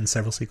received. Yeah, there's been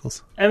several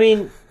sequels. I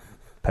mean,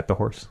 Pet the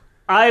horse.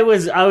 I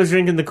was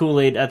drinking the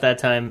Kool-Aid at that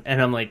time,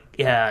 and I'm like,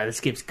 yeah, this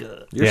game's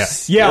good. You're Yeah,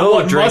 still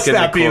what must drinking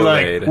that the be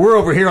Kool-Aid. like? We're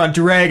over here on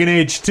Dragon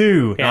Age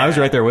 2. No, I was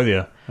Yeah. right there with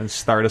you. And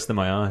stardust in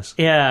my eyes.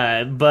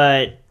 Yeah,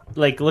 but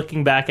like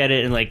looking back at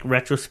it and like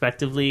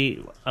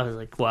retrospectively, I was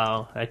like,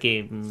 wow, that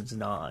game is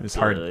not. It's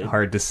good.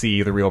 hard to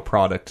see the real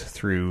product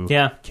through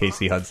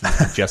Casey Hudson's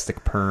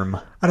majestic perm.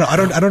 I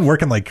don't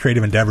work in like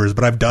creative endeavors,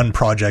 but I've done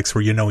projects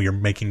where you're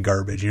making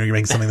garbage. You're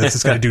making something that's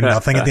just going to do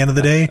nothing at the end of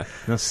the day.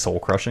 That's soul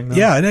crushing. Though.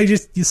 Yeah, and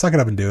you suck it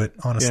up and do it.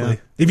 Honestly,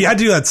 if you had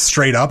to do that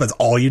straight up, that's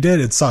all you did.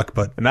 It'd suck.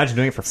 But imagine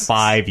doing it for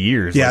 5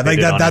 years. Yeah, like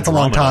that's a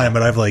long time.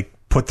 But I've like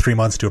put 3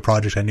 months to a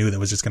project I knew that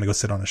was just going to go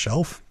sit on a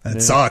shelf, and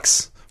it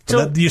sucks.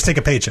 So you just take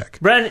a paycheck.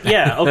 Brandon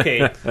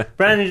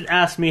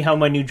asked me how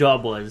my new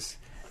job was,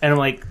 and I'm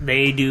like,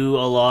 they do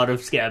a lot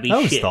of scabby shit.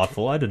 That was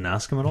thoughtful. I didn't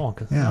ask him at all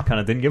because I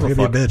kind of didn't give a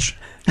fuck. Be a bitch.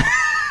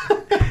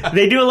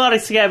 They do a lot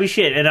of scabby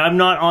shit, and I'm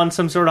not on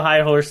some sort of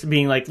high horse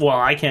being like, well,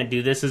 I can't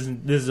do this. This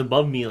is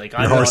above me. Like,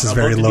 your horse is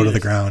very low to the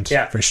ground.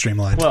 Yeah, very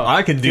streamlined. Well,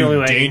 I can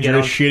do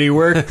dangerous, shitty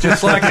work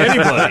just like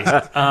anybody.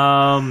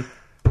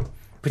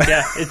 But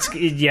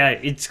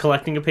it's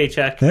collecting a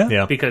paycheck.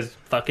 Yeah. Because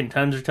fucking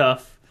tons are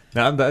tough.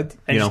 And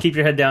just keep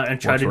your head down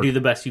and try to do the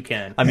best you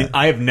can. I mean,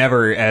 I have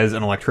never, as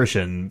an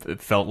electrician,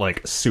 felt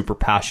like super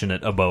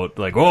passionate about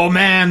like, oh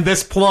man,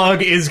 this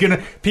plug is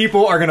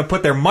people are gonna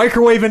put their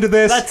microwave into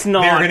this. That's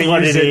not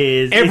what it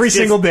is. Every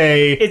single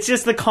day. It's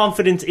just the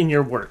confidence in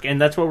your work,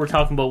 and that's what we're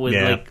talking about with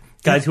like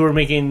guys who are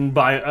making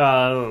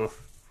Dragon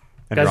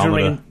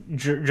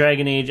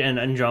Age and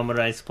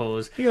Andromeda, I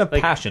suppose. You got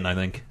a passion, I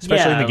think.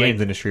 Especially in the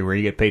games industry where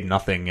you get paid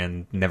nothing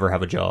and never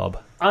have a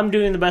job. I'm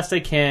doing the best I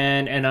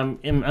can, and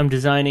I'm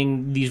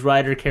designing these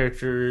rider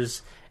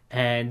characters,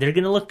 and they're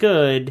going to look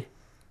good.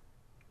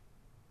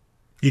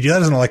 You do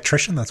that as an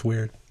electrician? That's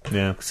weird.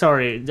 Yeah.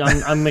 Sorry,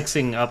 I'm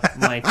mixing up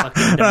my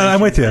fucking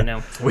I'm with you. right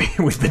now.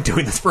 We've been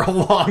doing this for a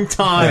long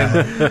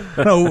time.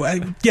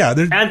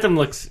 Anthem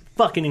looks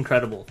fucking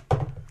incredible.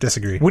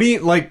 Disagree. What do you,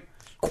 like,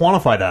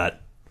 quantify that?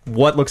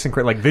 What looks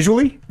incredible? Like,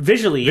 visually?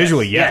 Visually,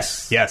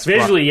 yes.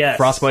 Visually, yes.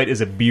 Frostbite is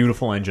a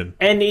beautiful engine.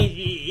 And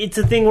it's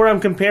a thing where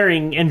I'm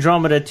comparing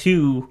Andromeda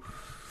to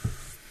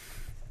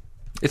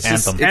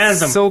Anthem.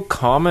 It's so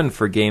common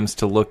for games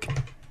to look,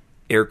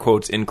 air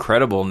quotes,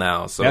 incredible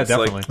now. So it's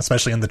definitely. Like,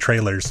 especially in the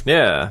trailers.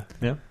 Yeah.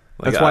 Like,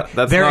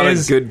 that's not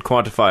a good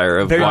quantifier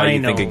of why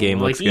you think a game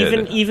looks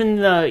good. Even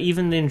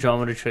the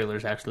Andromeda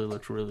trailers actually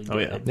looked really good. Oh,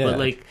 yeah. But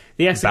like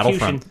the execution...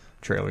 Battlefront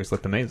trailers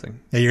looked amazing.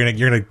 Yeah,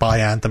 you're gonna buy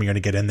Anthem. You're gonna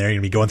get in there. You're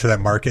gonna be going through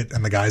that market,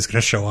 and the guy's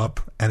gonna show up,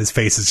 and his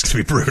face is just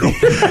gonna be brutal.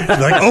 You're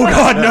like, oh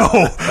god, no!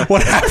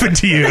 What happened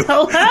to you?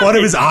 One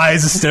of his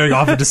eyes is staring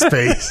off into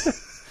space.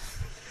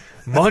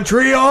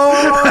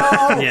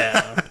 Montreal.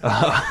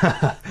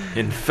 Yeah.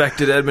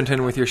 Infected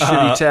Edmonton with your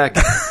shitty tech.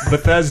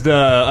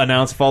 Bethesda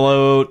announced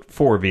Fallout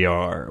 4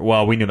 VR.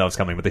 Well, we knew that was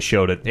coming, but they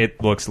showed it.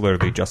 It looks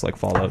literally just like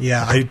Fallout.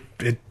 Yeah, it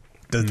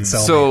didn't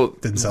sell me.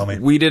 Didn't sell me.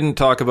 We didn't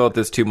talk about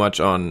this too much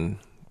on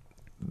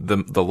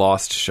the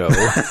Lost show,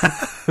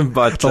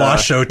 but the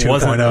Lost show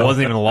 2.0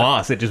 wasn't even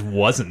Lost. It just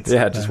wasn't.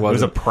 Yeah, it just wasn't. It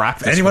was a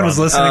practice. If anyone was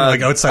listening, like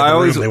outside the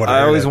room, they would have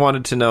I always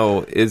wanted to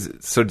know: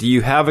 do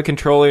you have a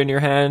controller in your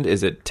hand?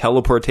 Is it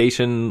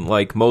teleportation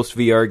like most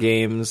VR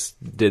games?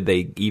 Did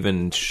they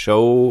even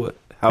show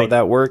how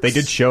that works? They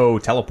did show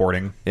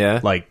teleporting. Yeah,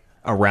 like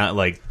around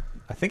like.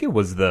 I think it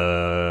was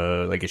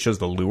it shows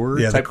the lure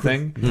type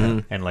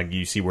thing, and like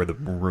you see where the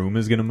room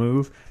is going to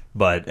move.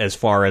 But as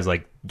far as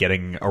like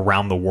getting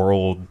around the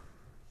world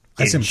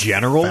in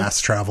general,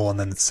 fast travel and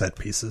then it's set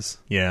pieces.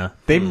 Yeah,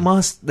 they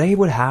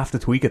would have to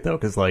tweak it though,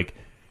 because like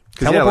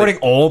teleporting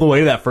all the way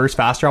to that first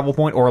fast travel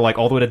point, or like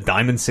all the way to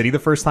Diamond City the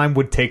first time,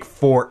 would take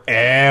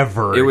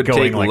forever. It would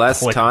take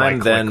less time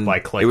than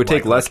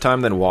less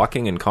time than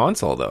walking in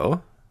console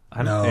though.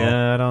 I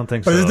don't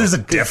think so. But there's a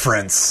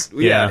difference.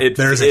 Yeah,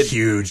 there's a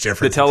huge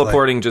difference. The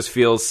teleporting just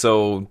feels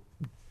so.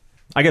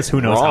 I guess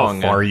who knows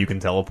how far you can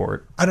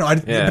teleport. I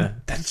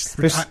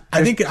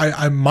think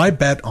my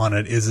bet on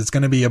it is it's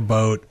going to be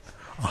about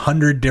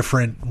 100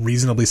 different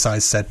reasonably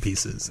sized set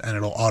pieces, and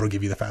it'll auto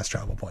give you the fast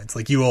travel points.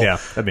 Like you will,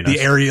 that'd be nice.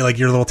 The area, like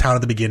your little town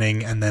at the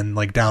beginning, and then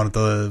like down at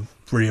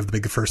where you have the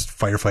big first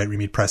firefight where you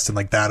meet Preston,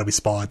 like that'll be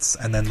spots,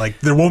 and then like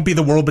there won't be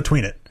the world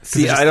between it.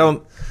 See, I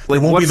don't. Like,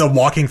 it won't be the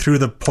walking through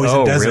the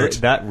poison desert.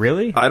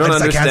 Really? I don't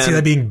understand. I can't see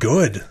that being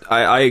good.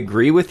 I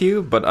agree with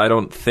you, but I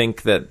don't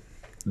think that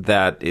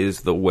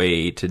is the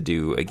way to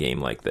do a game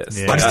like this.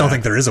 Yeah. I just don't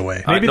think there is a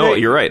way.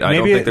 You're right. I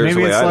don't think there's a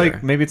way either.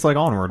 Maybe it's like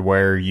Onward,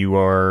 where you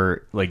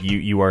are like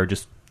you are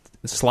just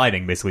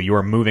sliding. Basically, you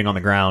are moving on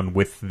the ground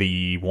with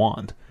the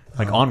wand.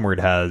 Like Onward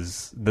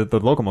has the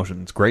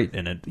locomotion is great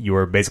in it. You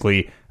are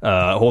basically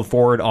hold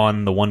forward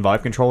on the one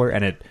Vive controller,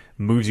 and it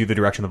moves you the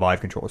direction the Vive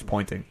controller is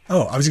pointing.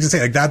 Oh, I was just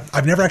gonna say like that.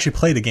 I've never actually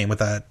played a game with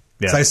that.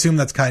 Yeah. So I assume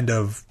that's kind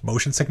of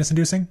motion sickness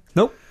inducing.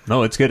 Nope.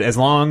 No, it's good as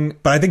long.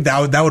 But I think that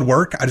would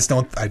work. I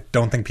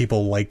don't think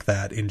people like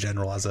that in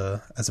general as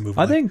a movement.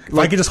 I think if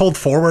I could just hold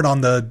forward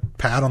on the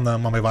pad on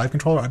my Vive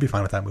controller, I'd be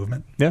fine with that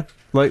movement. Yeah,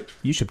 like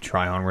you should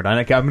try Onward.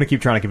 I'm going to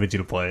keep trying to convince you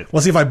to play it.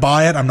 Well, see, if I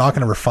buy it, I'm not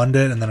going to refund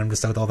it, and then I'm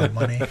just out with all that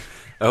money.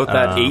 Out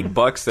that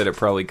 $8 that it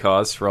probably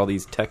costs for all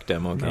these tech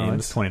demo games. No,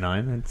 it's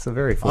 $29. It's a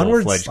very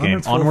full-fledged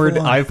game. Onward.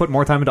 I've put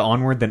more time into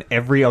Onward than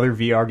every other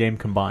VR game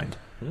combined.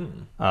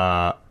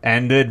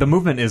 And the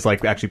movement is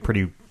like actually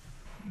pretty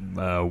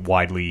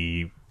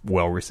widely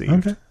well received.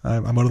 Okay,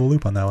 I'm out of the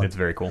loop on that one. It's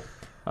very cool.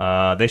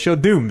 They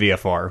showed Doom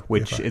VFR,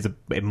 which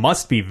it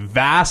must be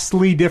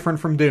vastly different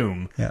from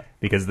Doom. Yeah.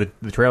 Because the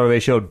trailer they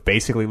showed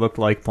basically looked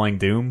like playing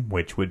Doom,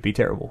 which would be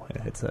terrible.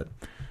 It said.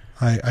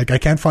 I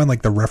can't find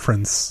like the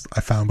reference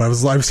I found, but I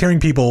was hearing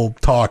people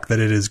talk that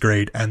it is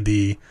great, and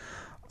the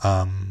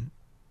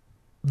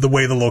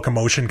way the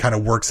locomotion kind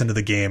of works into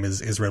the game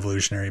is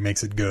revolutionary. It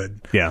makes it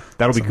good. Yeah,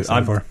 that'll be good.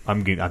 I think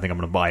I'm going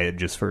to buy it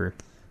just for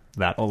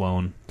that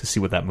alone to see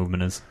what that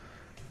movement is.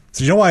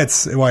 So you know why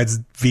it's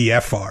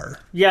VFR?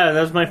 Yeah,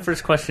 that was my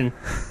first question.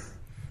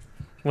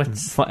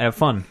 What's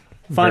Fun.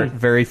 Fun.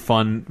 Very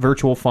fun.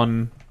 Virtual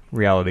fun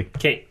reality.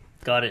 Okay,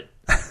 got it.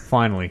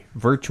 Finally.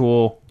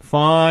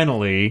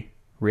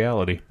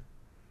 Reality.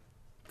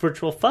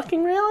 Virtual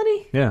fucking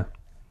reality? Yeah.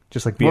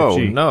 Just like Whoa,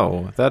 BFG.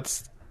 no.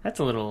 That's That's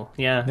a little,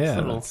 yeah. yeah. It's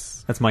a little,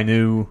 That's, my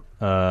new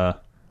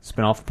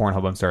spin-off of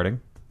Pornhub I'm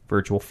starting.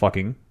 Virtual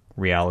fucking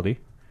reality.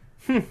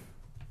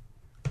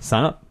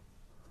 Sign up.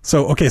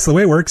 So the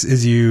way it works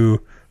is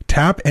you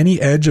tap any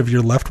edge of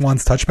your left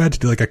one's touchpad to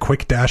do like a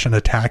quick dash and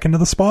attack into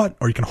the spot,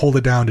 or you can hold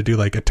it down to do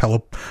like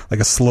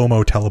a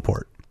slow-mo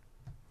teleport.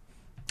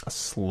 A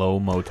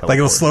slow-mo teleport. Like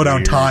it'll slow down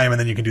Weird. time, and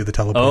then you can do the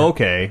teleport. Oh,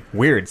 okay.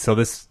 Weird. So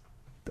this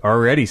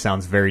already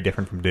sounds very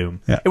different from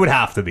Doom. Yeah. It would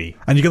have to be.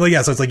 And you can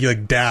so it's like you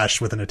like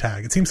dash with an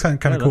attack. It seems kind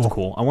of cool. That's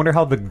cool. I wonder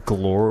how the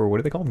what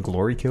do they call them?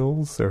 Glory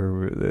kills?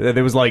 Or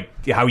there was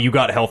like how you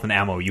got health and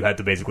ammo. You had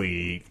to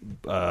basically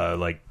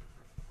like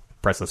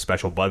press a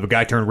special button. The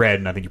guy turned red,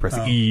 and I think you press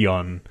the E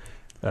on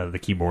the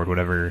keyboard,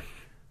 whatever.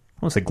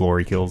 I want to say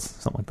glory kills,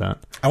 something like that.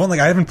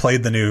 I haven't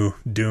played the new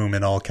Doom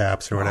in all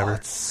caps or whatever. Oh,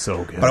 it's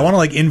so good. But I want to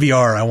like in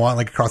VR. I want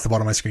like across the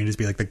bottom of my screen just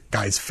be like the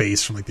guy's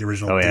face from like the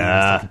original. Oh Doom.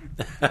 yeah,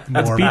 That's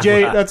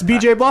That's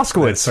BJ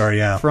Blazkowicz. Sorry,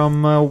 yeah.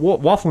 From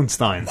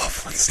Wolfenstein,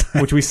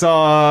 which we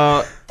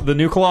saw the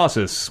new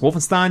Colossus,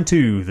 Wolfenstein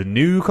 2, the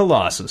new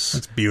Colossus.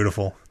 It's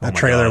beautiful. That my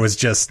trailer God. was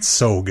just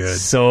so good.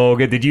 So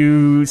good. Did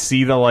you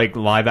see the like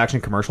live action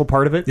commercial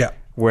part of it? Yeah.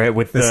 Where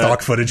with The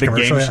stock footage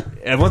commercial,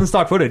 It wasn't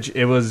stock footage.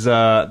 It was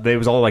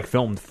all like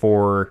filmed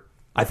for.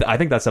 I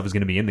think that stuff is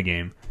going to be in the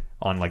game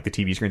on like the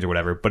TV screens or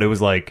whatever. But it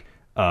was like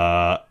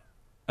a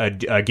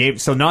game.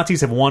 So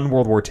Nazis have won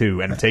World War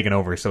II and have taken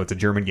over. So it's a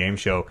German game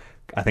show.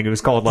 I think it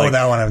was called like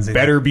that one I haven't seen.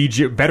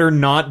 Better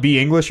not be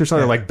English or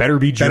something. Or like Better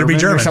Be German. Better be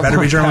German. Or something Better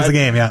be like German was that. the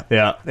game. Yeah.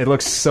 Yeah, it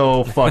looks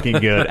so fucking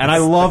good. And I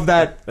love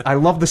that. I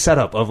love the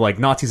setup of like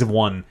Nazis have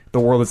won. The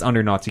world is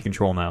under Nazi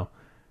control now.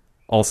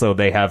 Also,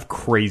 they have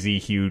crazy,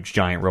 huge,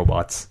 giant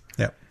robots.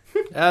 Yeah.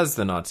 as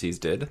the Nazis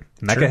did.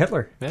 Mecha Sure.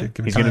 Hitler. Yeah. Give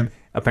me He's gonna time.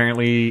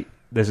 apparently.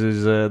 This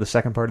is the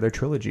second part of their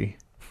trilogy,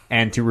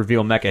 and to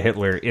reveal Mecha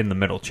Hitler in the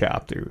middle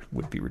chapter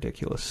would be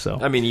ridiculous. So,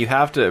 I mean, you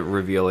have to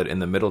reveal it in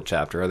the middle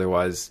chapter,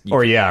 otherwise.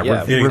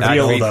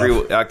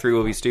 reveal. Act 3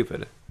 will be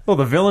stupid. well,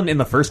 the villain in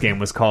the first game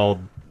was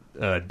called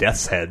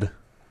Death's Head.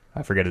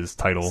 I forget his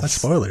title. Such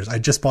spoilers. I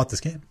just bought this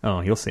game.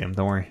 Oh, you'll see him.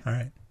 Don't worry. All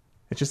right.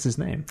 It's just his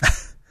name,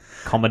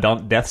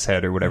 Commandant Death's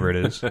Head or whatever it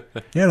is.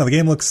 Yeah, no, the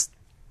game looks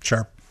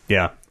sharp.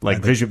 Yeah, like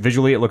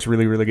visually, it looks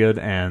really, really good,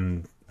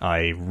 and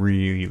I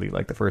really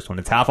like the first one.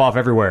 It's half off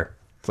everywhere.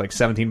 It's like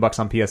 $17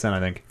 on PSN, I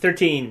think.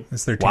 13.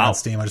 It's 13 Wow. on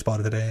Steam. I just bought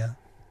it today. Yeah.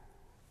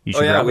 You Oh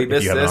should yeah, grab we it if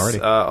missed you haven't this already.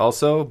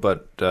 also,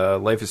 but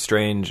Life is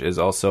Strange is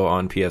also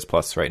on PS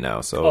Plus right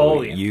now, so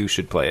Oh, yeah. you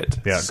should play it.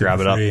 Yeah, Super grab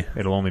it up. free.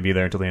 It'll only be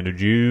there until the end of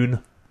June.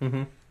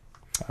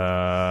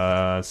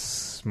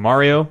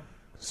 Mario,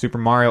 Super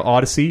Mario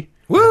Odyssey.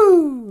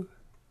 Woo!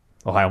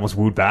 Oh, I almost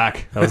wooed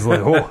back. I was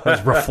like, oh, that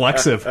was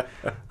reflexive.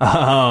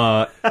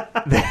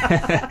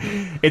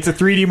 It's a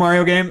 3D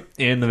Mario game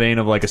in the vein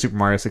of like a Super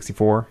Mario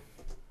 64.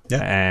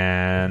 Yeah.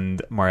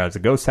 And Mario has a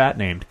ghost hat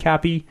named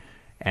Cappy,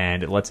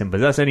 and it lets him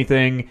possess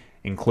anything,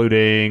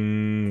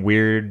 including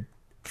weird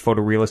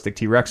photorealistic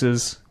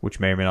T-Rexes, which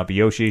may or may not be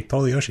Yoshi.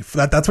 Totally Yoshi.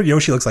 That's what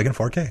Yoshi looks like in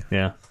 4K.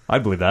 Yeah,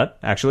 I'd believe that,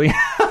 actually.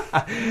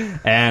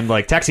 And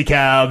like taxi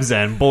cabs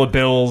and bullet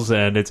bills,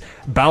 and it's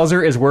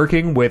Bowser is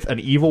working with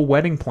an evil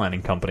wedding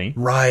planning company.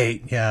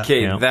 Right. Yeah.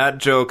 Okay, Yeah. that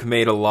joke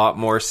made a lot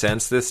more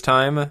sense this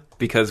time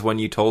because when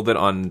you told it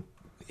on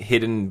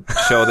hidden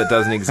show that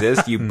doesn't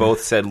exist, you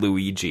both said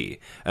Luigi,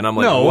 and I'm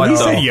like, No, what he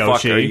the said fuck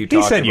Yoshi. are you He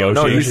talking said about?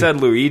 No, Yoshi. you said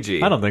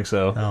Luigi. I don't think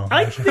so. Oh,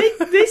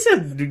 They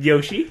said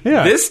Yoshi.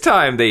 Yeah. This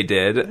time they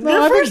did.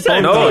 The first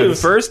time, No, too. the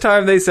first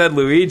time they said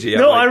Luigi.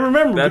 I'm No, like, I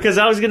remember that's- because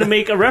I was going to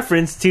make a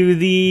reference to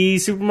the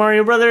Super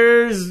Mario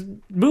Brothers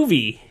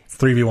movie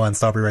 3v1.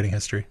 Stop rewriting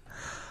history.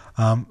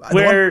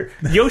 where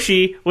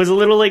Yoshi was a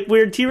little like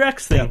weird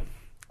T-Rex thing.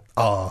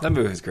 Oh, that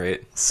movie was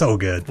great. so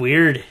good.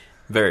 Weird.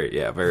 Very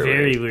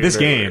Very weird. This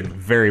Very game,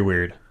 very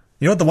weird.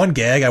 You know what? The one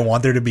gag I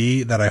want there to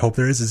be that I hope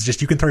there is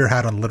just you can throw your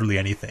hat on literally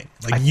anything,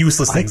 like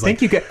useless I things.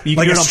 think like you can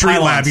like do a it on street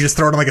lamp. pylons. You just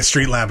throw it on like a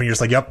street lamp, and you're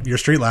just like, "Yep, your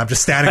street lamp,"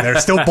 just standing there,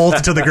 still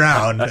bolted to the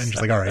ground, and just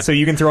like, "All right." So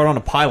you can throw it on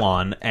a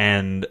pylon,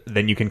 and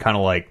then you can kind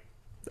of like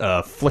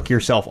flick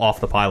yourself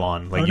off the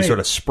pylon, like you neat. sort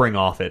of spring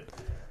off it.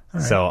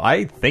 So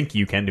I think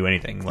you can do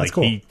anything. Like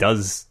cool. he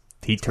does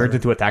he turns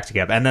into a taxi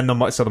cab, and then the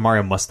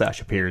Mario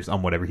mustache appears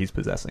on whatever he's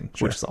possessing,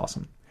 which is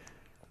awesome.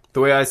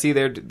 The way I see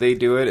they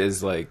do it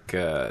is like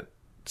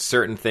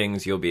certain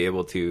things you'll be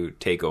able to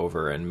take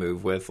over and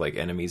move with, like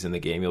enemies in the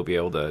game. You'll be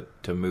able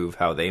to move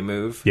how they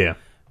move. Yeah,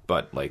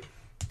 but like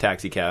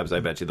taxi cabs, I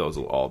bet you those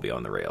will all be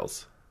on the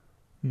rails.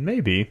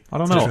 Maybe. I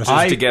don't know.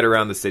 Just to get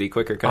around the city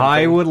quicker. Kind of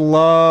I thing. would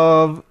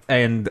love,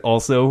 and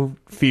also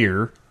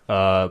fear,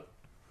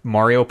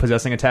 Mario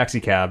possessing a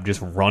taxi cab,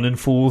 just running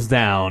fools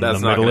down in the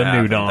middle of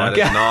New Donk.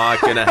 That is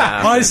not going to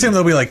happen. I assume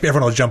they'll be like,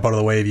 everyone will jump out of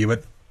the way of you,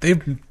 but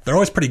they're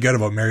always pretty good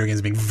about Mario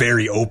games being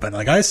very open.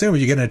 Like, I assume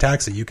if you get in a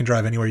taxi, you can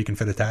drive anywhere you can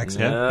fit a taxi.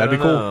 Yeah, that'd be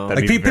cool.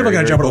 Like, people are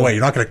going to jump out of the way.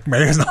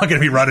 Mario's not going to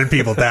be running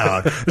people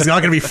down. There's not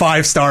going to be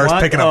 5 stars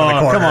picking up in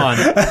the corner. Come on.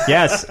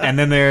 Yes, and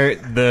then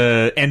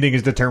the ending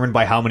is determined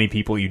by how many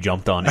people you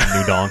jumped on in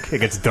New Donk. It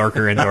gets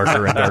darker and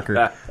darker and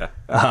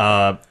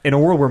darker. In a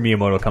world where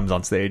Miyamoto comes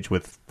on stage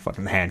with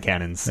fucking hand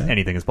cannons,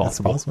 anything is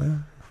possible. That's possible, yeah.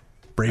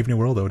 Brave new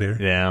world out here.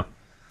 Yeah.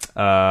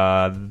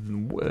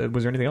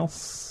 Was there anything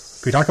else?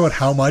 Can we talk about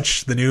how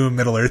much the new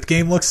Middle-earth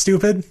game looks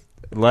stupid?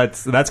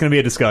 That's going to be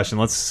a discussion.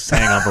 Let's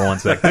hang on for 1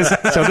 sec.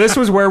 So this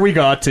was where we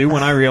got to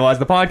when I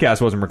realized the podcast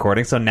wasn't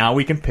recording, so now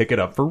we can pick it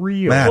up for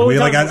real. Man, we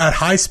at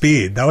high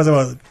speed. That was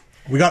about...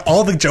 We got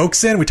all the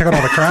jokes in. We took out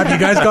all the crap. You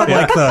guys got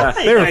like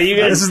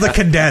this is the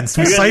condensed.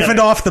 We siphoned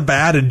off the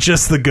bad and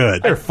just the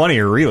good. They're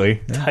funnier,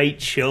 really. Tight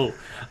show.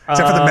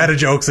 Except for the meta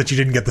jokes that you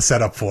didn't get the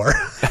setup for.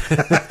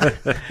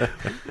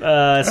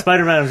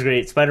 Spider-Man was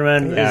great.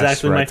 Spider-Man is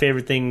actually my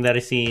favorite thing that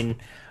I've seen.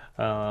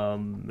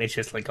 It's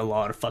just like a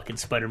lot of fucking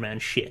Spider-Man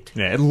shit.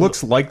 Yeah, it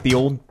looks like the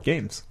old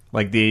games.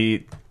 Like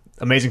the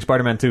Amazing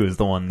Spider-Man 2 is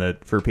the one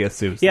that for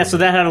PS2. Yeah, so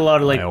that had a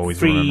lot of like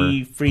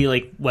free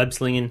like web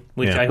slinging,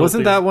 which I hope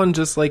wasn't that one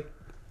just like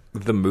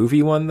the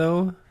movie one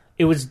though?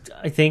 It was.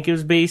 I think it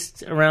was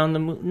based around the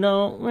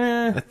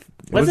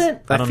was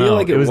it? I feel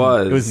like it was.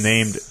 It was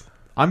named.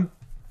 I'm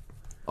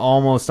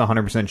almost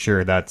 100%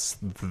 sure that's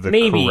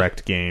the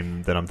correct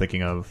game that I'm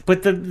thinking of.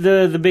 But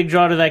the big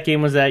draw to that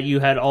game was that you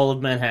had all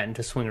of Manhattan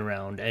to swing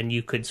around, and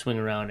you could swing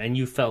around, and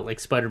you felt like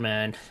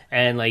Spider-Man,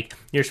 and like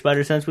your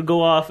spider sense would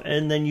go off,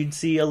 and then you'd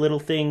see a little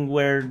thing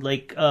where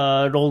like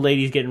an old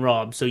lady's getting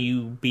robbed, so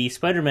you be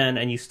Spider-Man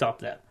and you stop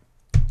that.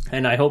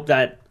 And I hope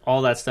that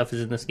all that stuff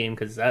is in this game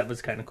because that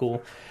was kind of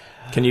cool.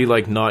 Can you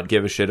like not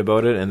give a shit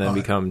about it and then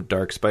become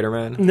Dark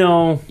Spider-Man?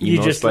 No,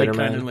 you just like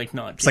kind of like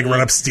not. It's like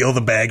run up, steal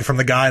the bag from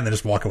the guy, and then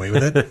just walk away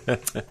with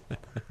it.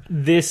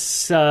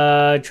 This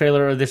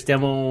trailer or this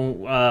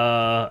demo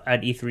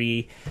at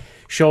E3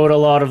 showed a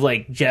lot of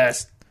like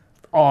just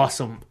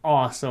awesome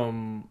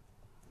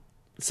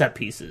set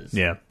pieces.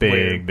 Yeah,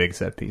 big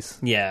set piece.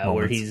 Yeah, moments.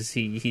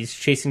 where he's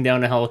chasing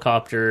down a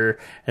helicopter,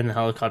 and the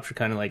helicopter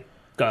kind of like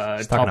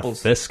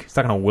topples. He's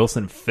talking to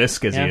Wilson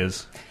Fisk as he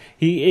is.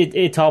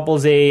 It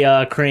topples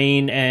a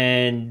crane,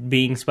 and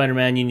being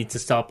Spider-Man, you need to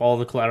stop all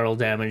the collateral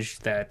damage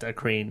that a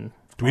crane...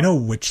 Do we know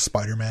which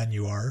Spider-Man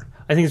you are?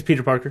 I think it's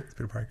Peter Parker.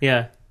 Peter Parker.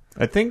 Yeah.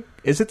 I think...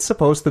 Is it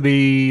supposed to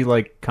be,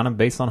 like, kind of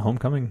based on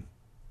Homecoming?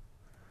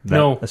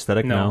 No.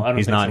 Aesthetic? No, I don't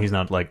he's think not. so. He's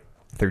not, like,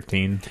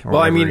 13.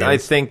 Well, I mean, I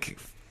think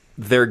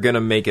they're going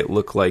to make it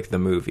look like the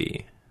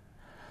movie.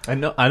 I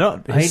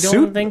don't think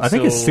so. I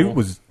think his suit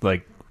was,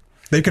 like...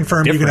 They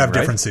confirmed you can have right?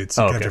 different suits.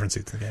 You can have different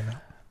suits in the game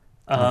now.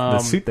 The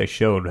suit they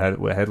showed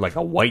had like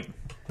a white.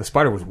 The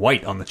spider was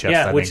white on the chest.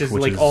 Yeah, I which think, is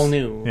like all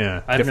new.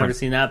 Yeah, I've never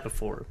seen that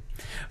before.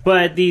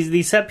 But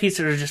these set pieces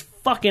are just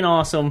fucking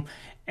awesome.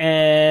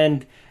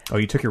 And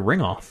you took your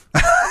ring off.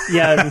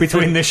 Yeah,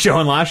 between this show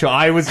and last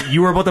show,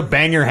 you were about to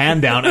bang your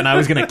hand down, and I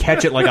was going to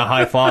catch it like a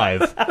high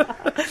five.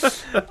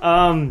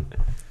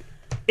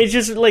 It's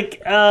just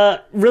like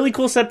really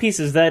cool set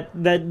pieces that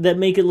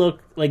make it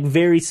look like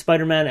very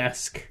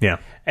Spider-Man-esque. Yeah,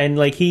 and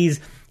like he's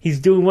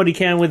doing what he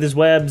can with his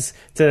webs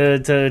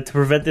to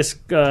prevent this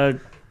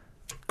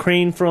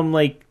crane from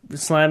like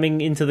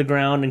slamming into the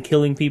ground and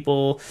killing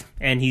people,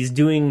 and he's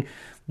doing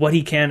what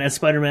he can as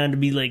Spider-Man to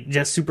be like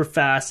just super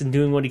fast and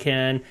doing what he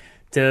can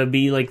to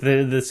be like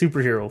the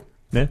superhero.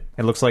 Yeah,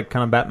 it looks like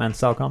kind of Batman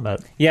style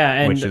combat. Yeah,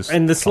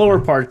 and the slower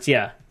parts,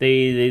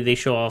 they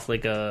show off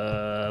like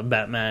a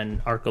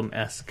Batman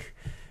Arkham-esque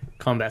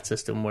combat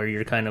system where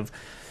you're kind of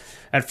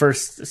at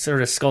first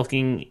sort of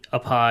skulking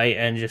up high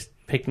and just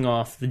picking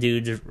off the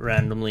dudes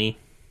randomly,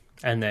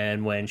 and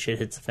then when shit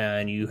hits the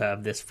fan, you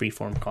have this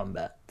freeform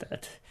combat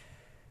that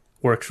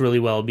works really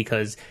well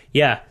because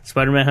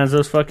Spider-Man has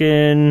those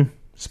fucking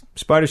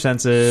spider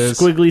senses,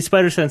 squiggly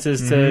spider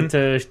senses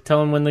to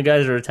tell him when the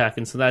guys are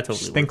attacking. So that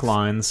totally stink works.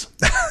 lines.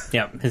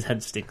 Yeah, his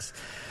head stinks.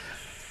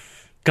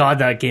 God,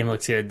 that game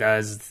looks good. That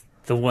is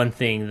the one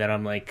thing that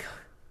I'm like.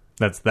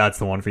 That's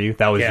the one for you.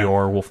 That was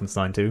your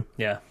Wolfenstein 2.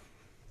 Yeah.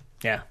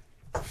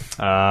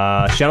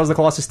 Shadows of the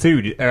Colossus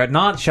 2.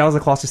 Not Shadows of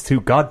the Colossus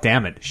 2. God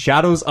damn it.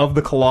 Shadows of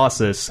the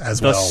Colossus,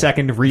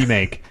 second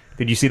remake.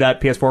 Did you see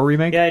that PS4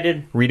 remake? Yeah, I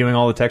did. Redoing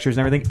all the textures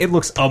and everything. It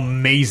looks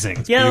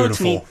amazing. Yeah, it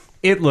looks neat.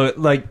 It look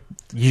like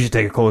you should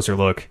take a closer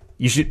look.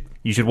 You should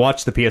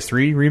watch the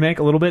PS3 remake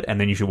a little bit, and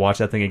then you should watch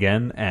that thing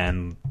again.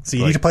 And so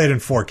you need to play it in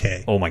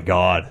 4K. Oh my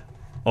god,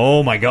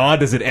 Oh my god,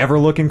 does it ever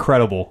look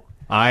incredible?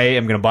 I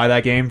am going to buy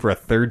that game for a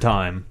third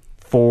time.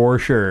 For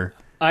sure.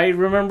 I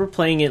remember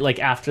playing it like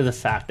after the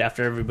fact,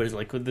 after everybody's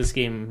like, well, this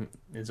game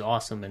is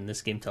awesome and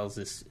this game tells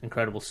this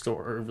incredible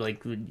story.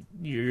 Like,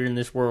 you're in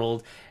this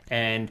world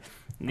and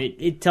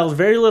it tells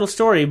very little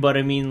story, but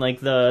I mean, like,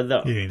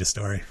 the You need a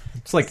story.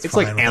 It's like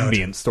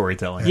ambient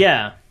storytelling.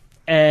 Yeah.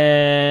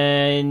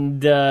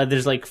 And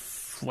there's like,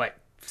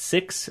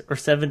 6 or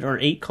 7 or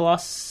 8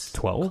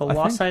 12,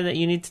 colossi that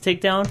you need to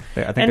take down.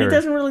 I think and it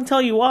doesn't really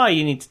tell you why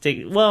you need to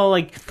take... Well,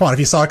 like... Come on, if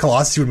you saw a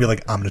Colossus, you would be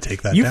like, I'm going to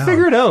take that You down.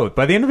 figure it out.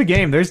 By the end of the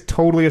game, there's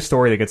totally a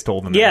story that gets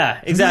told in there. Yeah,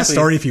 It's exactly. a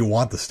story if you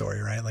want the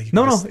story, right? Like, you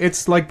No, can just-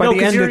 it's like by No, the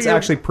 'cause end, you're- it's you're-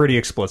 actually pretty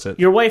explicit.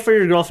 Your wife or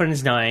your girlfriend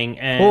is dying,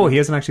 and... Oh, he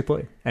hasn't actually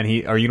played. And are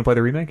you going to play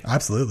the remake?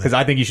 Absolutely. Because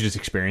I think you should just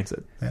experience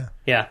it. Yeah.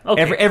 Yeah,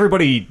 okay.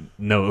 Everybody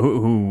know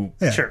who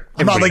Yeah. Sure.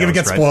 I'm not like, if it Everybody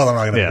gets knows, spoiled, right? I'm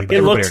not going to. Yeah, Yeah, but it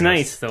everybody looks already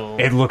nice, though.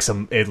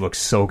 It looks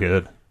so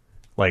good.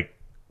 Like,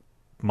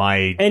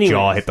 my Anyways,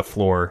 jaw hit the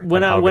floor.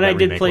 When at how I good that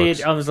did remake play looks.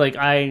 it, I was like,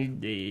 I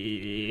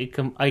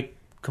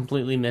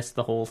completely missed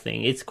the whole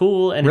thing. It's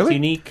cool and Really? it's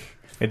unique,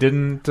 It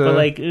didn't. but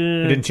like,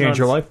 it didn't change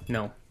your life.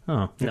 No,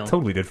 Oh, it No.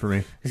 totally did for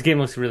me. this game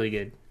looks really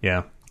good.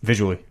 Yeah,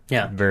 visually.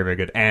 Yeah. very very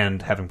good.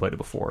 And having played it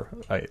before,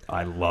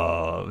 I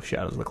love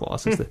Shadows of the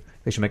Colossus.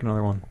 They should make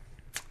another one.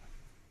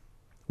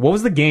 What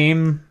was the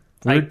game?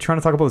 We were trying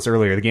to talk about this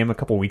earlier. The game a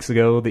couple weeks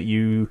ago that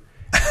you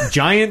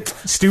giant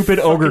stupid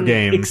ogre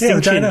game. the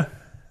Extinction. China.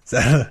 What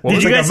It's was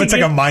like, you guys it's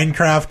see like a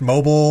Minecraft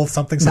mobile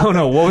something.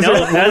 No, what was No,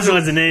 it? that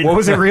wasn't it. What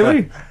was it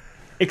really?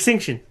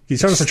 Extinction. You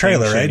showed us a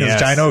trailer, right? It was Yes,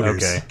 giant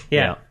ogres. Okay.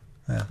 Yeah.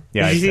 Yeah.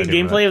 Did you see I the do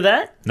remember gameplay of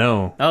that? that.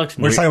 No. That looks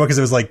We're neat. talking about because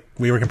it was like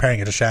we were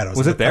comparing it to Shadows.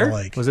 Was it there?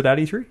 Like, Was it at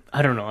E3?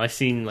 I don't know. I've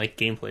seen like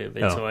gameplay of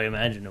it, Oh. so I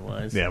imagine it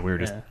was. Yeah, we were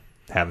just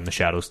having the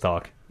Shadows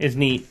talk. It's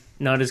neat.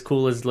 Not as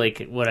cool as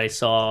like what I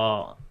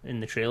saw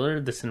in the trailer,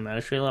 the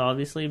cinematic trailer,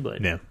 obviously,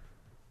 but Yeah.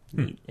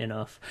 neat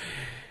enough.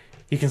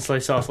 You can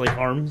slice off like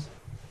arms,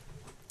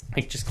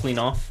 like just clean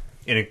off.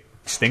 In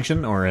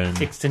Extinction or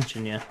in?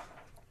 Extinction, yeah.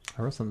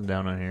 I wrote something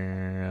down on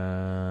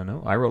here.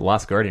 No, I wrote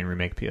Last Guardian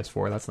remake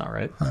PS4. That's not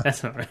right.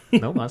 That's not right.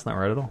 No, that's not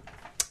right at all.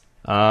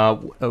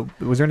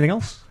 Was there anything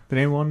else that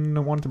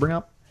anyone wanted to bring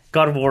up?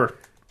 God of War.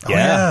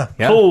 yeah.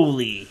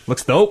 Holy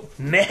Looks dope.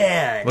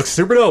 man! Looks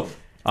super dope.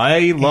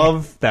 I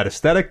love that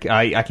aesthetic.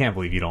 I can't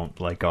believe you don't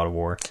like God of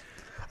War.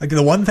 Like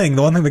the one thing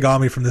that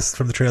got me from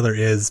the trailer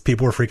is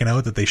people were freaking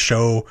out that they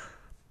show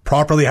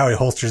properly how he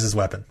holsters his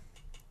weapon.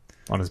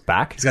 On his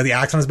back? He's got the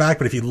axe on his back,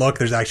 but if you look,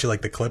 there's actually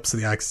like the clip, so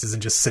the axe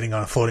isn't just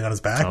floating on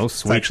his back. Oh, It's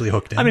sweet. actually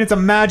hooked in. I mean, it's a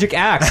magic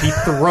axe. He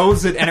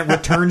throws it and it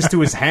returns to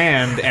his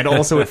hand, and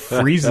also it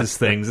freezes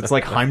things. It's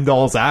like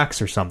Heimdall's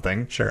axe or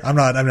something. sure. I've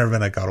never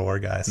been a God of War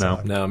guy. So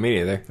No. No, me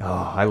neither.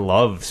 Oh, I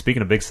love,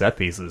 speaking of big set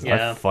pieces,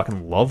 Yeah. I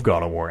fucking love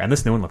God of War. And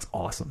this new one looks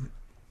awesome.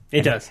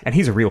 It does. And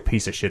he's a real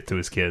piece of shit to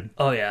his kid.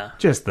 Oh yeah.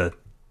 Just No,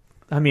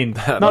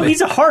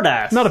 he's a hard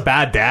ass. not a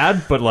bad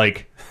dad, but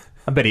like,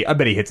 I bet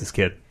he hits his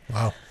kid.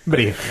 Wow. But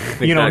he,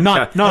 that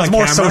not It's on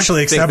more camera.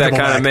 socially I think acceptable.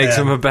 that kind of back makes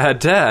then. him a bad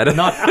dad.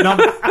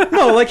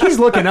 No, like he's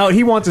looking out.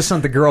 He wants his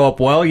son to grow up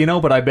well,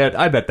 but I bet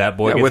that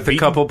boy Yeah, gets with a beaten.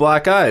 couple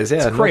black eyes.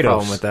 Yeah, no Kratos.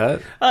 problem with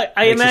that.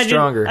 I Makes you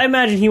stronger.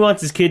 imagine he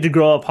wants his kid to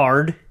grow up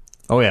hard,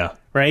 Oh yeah,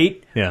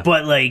 right? Yeah.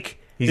 But like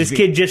this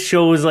kid just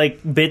shows like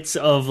bits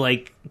of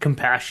like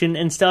compassion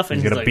and stuff,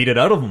 and he's gonna like, beat it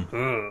out of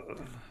him.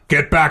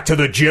 Get back to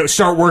the gym.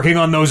 Start working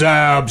on those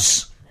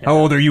abs. How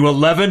old are you?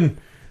 11.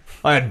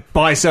 I had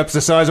biceps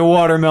the size of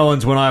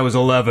watermelons when I was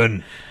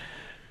 11.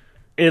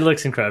 It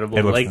looks incredible.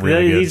 It looks like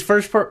really good.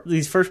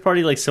 these first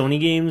party like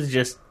Sony games,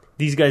 just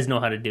these guys know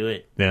how to do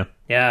it. Yeah.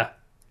 Yeah.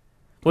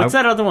 What's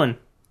that other one?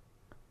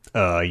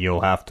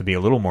 You'll have to be a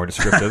little more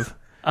descriptive.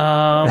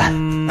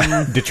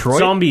 Detroit.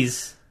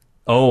 Zombies.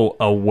 Oh,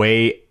 A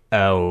Way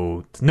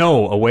Out.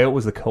 No, A Way Out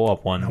was the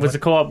co-op one. Was the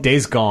co-op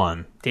Days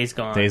Gone? Days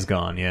Gone? Days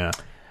Gone. Yeah.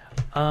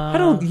 I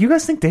don't. You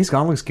guys think Days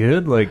Gone looks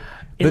good? Like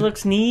It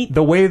looks neat.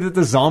 the way that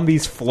the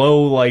zombies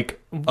flow like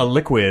a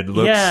liquid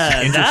looks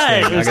Yeah, interesting.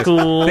 that I was guess.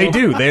 cool. They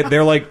do.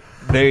 They're like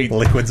they.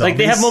 Liquid zombies. Like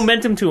they have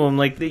momentum to them.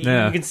 Like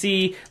Yeah. you can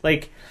see,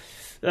 like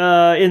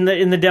in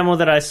the demo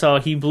that I saw,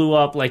 he blew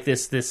up like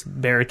this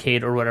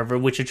barricade or whatever,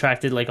 which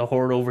attracted like a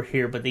horde over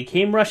here. But they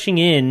came rushing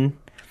in,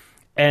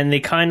 and they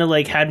kind of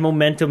like had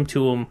momentum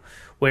to them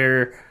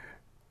where.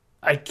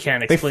 I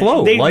can't explain.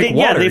 flow like water.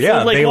 Yeah, they Yeah,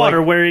 flowed like they,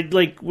 water.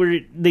 like-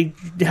 Where they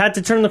had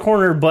to turn the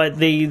corner, but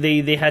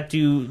they had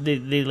to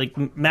they like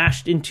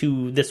mashed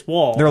into this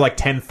wall. There are like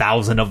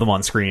 10,000 of them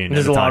on screen.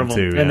 There's at a the lot time of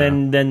them, too. and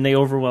yeah. then they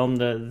overwhelmed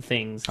the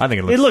things. I think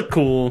it looks- looked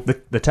cool.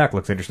 the tech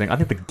looks interesting. I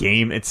think the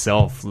game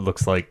itself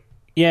looks like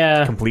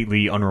Yeah,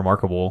 completely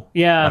unremarkable.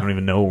 Yeah. I don't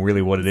even know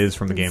really what it is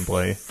from the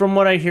gameplay. from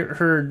what I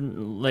heard,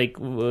 like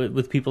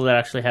with people that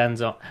actually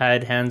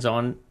had hands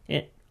on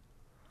it,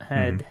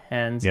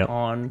 hands Yep.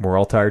 on. We're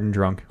all tired and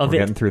drunk. Of We're it.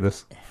 getting through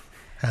this.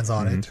 hands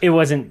on it. It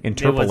wasn't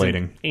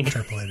Interpolating.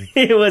 Interpolating.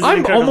 It was. I'm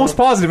incredible. almost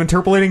positive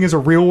interpolating is a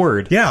real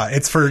word. Yeah,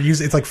 it's for use.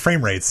 It's like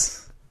frame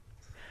rates.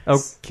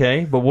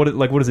 Okay, but what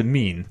does it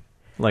mean?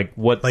 Like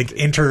what? Like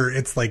inter.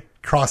 It's like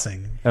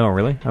crossing. Oh,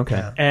 really? Okay.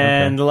 Yeah.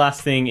 And Okay. the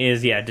last thing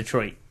is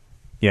Detroit.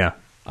 Yeah.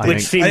 I Which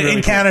think seemed really In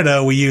cool.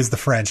 Canada, we use the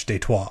French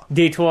détois.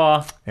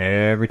 Detroit.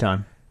 every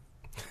time.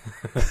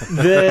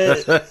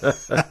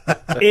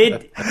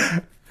 It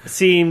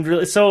seemed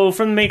really, so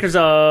from the makers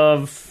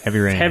of Heavy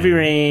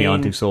Rain,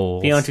 Beyond Two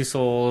Souls. Beyond Two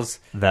Souls.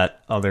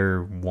 That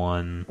other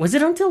one. Was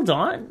it Until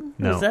Dawn?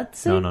 No. Was that the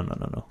same?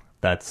 No.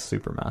 That's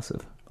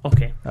Supermassive.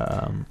 Okay.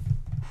 I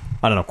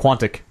don't know.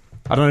 Quantic.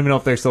 I don't even know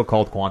if they're still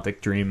called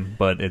Quantic Dream,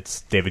 but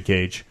it's David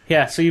Cage.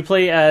 Yeah, so you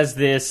play as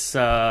this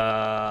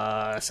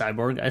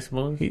cyborg, I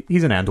suppose.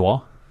 He's an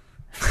Andois.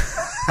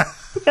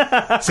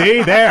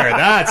 See, there.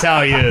 That's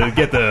how you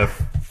get the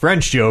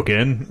French joke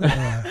in.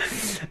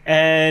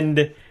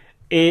 And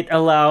it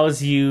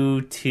allows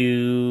you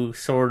to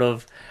sort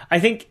of, I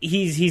think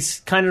he's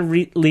kind of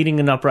leading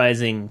an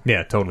uprising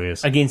Yeah, it totally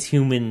is. against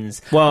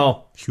humans.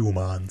 Well,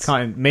 Humans.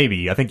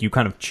 maybe. I think you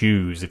kind of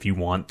choose if you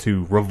want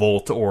to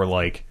revolt or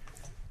not.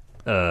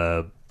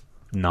 I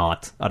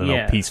don't know.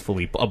 Yeah.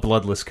 Peacefully, a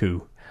bloodless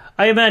coup.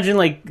 I imagine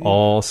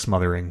All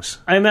smotherings.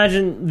 I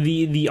imagine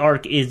the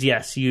arc is,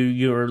 yes,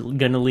 you're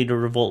gonna lead a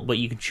revolt, but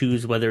you can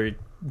choose whether it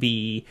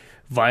be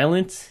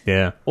violent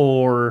Yeah.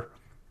 or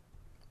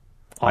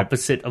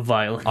opposite of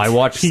violence. I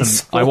watched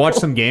Peaceful.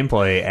 some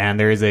gameplay, and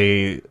there's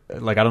I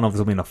don't know if this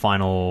will be in the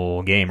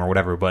final game or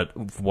whatever, but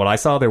what I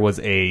saw, there was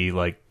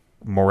a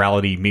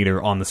morality meter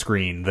on the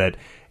screen that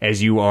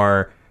as you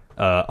are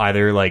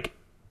either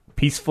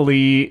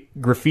peacefully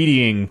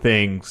graffitiing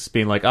things,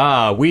 being like,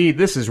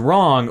 this is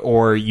wrong,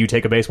 or you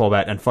take a baseball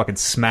bat and fucking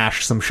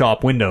smash some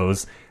shop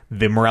windows,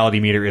 the morality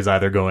meter is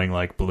either going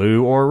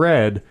blue or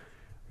red,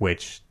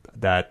 which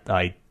that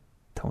I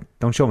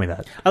don't show me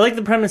that. I like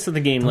the premise of the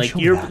game. show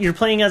me You're that. you're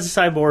playing as a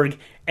cyborg,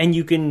 and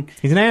you can.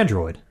 He's an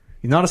android.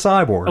 He's not a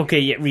cyborg. Okay,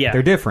 yeah,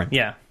 They're different.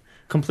 Yeah,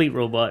 complete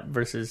robot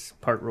versus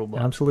part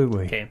robot.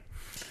 Absolutely. Okay,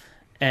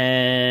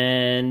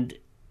 and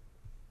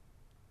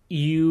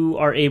you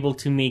are able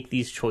to make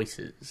these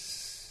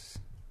choices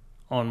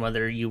on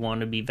whether you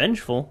want to be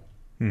vengeful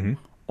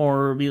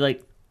or be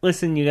like,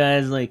 listen, you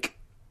guys,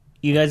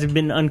 you guys have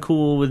been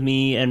uncool with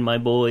me and my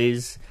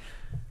boys.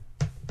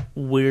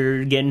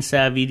 We're getting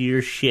savvy to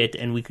your shit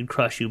and we could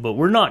crush you, but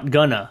we're not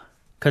gonna,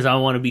 because I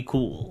want to be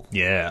cool.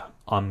 Yeah,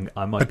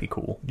 I might be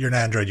cool. You're an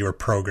android. You were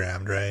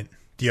programmed, right?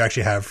 Do you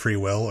actually have free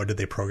will, or did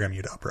they program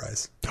you to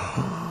uprise?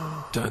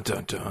 Dun,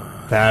 dun,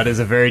 dun. That is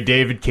a very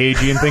David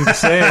Cagean thing to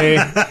say.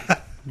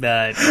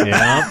 That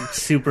Yeah.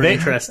 super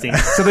interesting.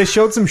 So they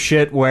showed some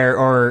shit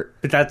where,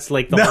 But that's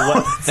the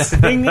whole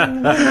thing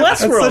in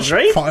Westworld,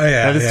 right?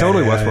 that is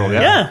totally Westworld.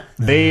 Yeah.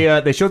 Yeah.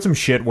 They showed some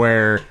shit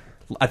where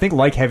I think,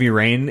 like Heavy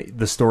Rain,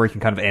 the story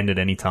can kind of end at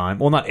any time.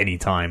 Well, not any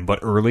time, but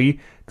early,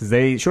 because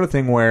they showed a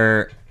thing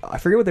where I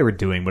forget what they were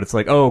doing, but it's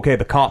like, oh, okay,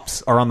 the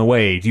cops are on the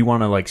way. Do you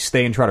want to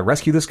stay and try to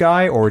rescue this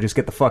guy, or just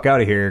get the fuck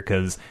out of here?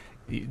 Because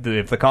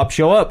if the cops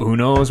show up, who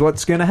knows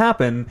what's going to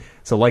happen?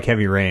 So, like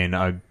Heavy Rain,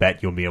 I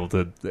bet you'll be able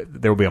to.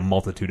 There will be a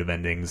multitude of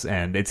endings,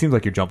 and it seems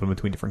like you're jumping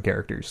between different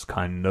characters,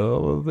 kind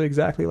of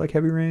exactly like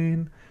Heavy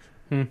Rain,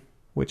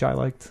 which I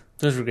liked.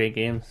 Those were great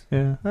games.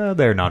 Yeah,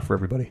 they're not for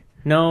everybody.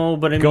 No,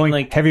 but I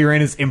mean, Heavy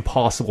Rain is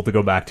impossible to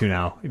go back to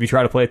now. If you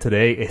try to play it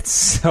today, it's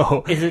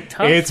so... Is it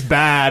tough? It's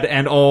bad,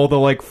 and all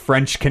the,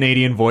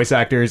 French-Canadian voice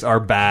actors are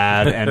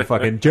bad, and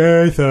fucking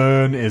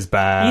Jason is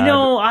bad.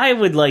 I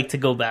would like to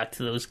go back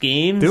to those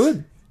games. Do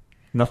it.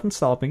 Nothing's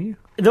stopping you.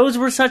 Those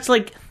were such,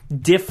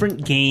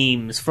 different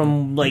games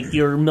from,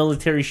 your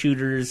military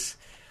shooters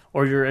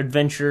or your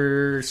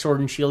adventure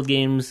sword and shield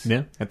games.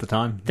 Yeah, at the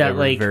time. That,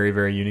 they were very,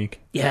 very unique.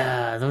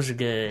 Yeah, those are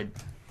good.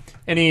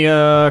 Any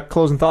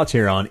closing thoughts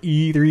here on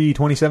E3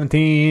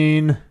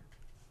 2017?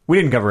 We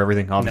didn't cover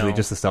everything, obviously, No.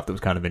 just the stuff that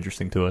was kind of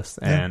interesting to us,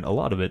 and a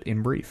lot of it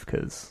in brief,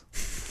 because,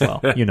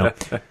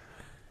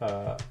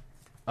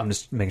 I'm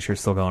just making sure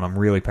it's still going. I'm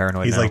really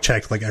paranoid He's now.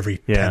 checked every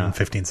 10,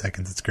 15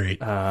 seconds. It's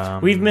great.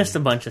 We've missed a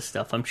bunch of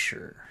stuff, I'm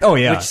sure. Oh,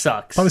 yeah. Which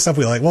sucks. Probably stuff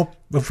we like. Well,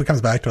 if it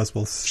comes back to us,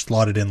 we'll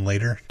slot it in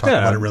later. Talk Yeah.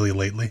 about it really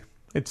lately.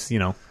 It's,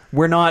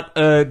 we're not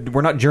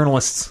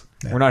journalists.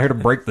 Yeah. We're not here to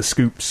break the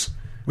scoops.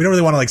 We don't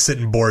really want to sit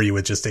and bore you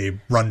with just a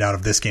rundown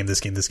of this game, this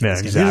game, this game, Yeah,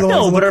 this game. exactly. These are the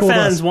ones No, that but look our cool to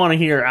fans us. want to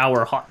hear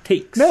our hot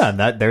takes. Yeah,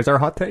 and there's our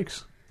hot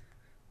takes.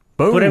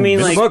 Boom. But I mean, in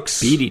the like, books.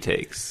 Beatty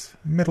takes.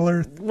 Middle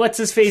Earth. What's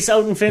his face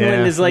out in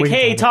Finland Yeah, is like, we can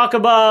hey, talk talk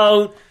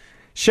about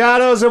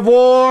Shadows of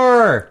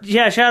War.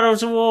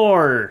 Shadows of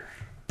War.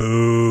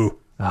 Boo.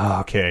 Oh,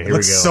 okay, here we go.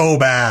 Looks so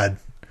bad.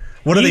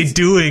 What are they He's-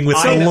 doing with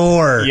I the know.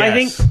 lore? Yeah. I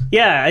think,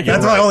 Yes. I think,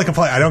 That's my only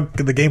complaint.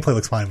 The gameplay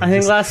looks fine. But I think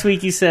just- last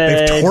week you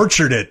said they've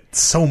tortured it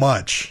so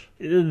much.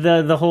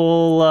 the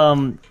whole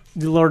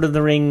Lord of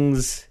the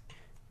Rings.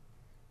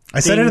 I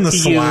said it in the to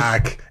you.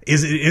 Slack.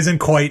 It isn't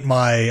quite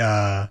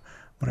my.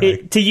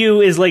 To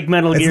you is like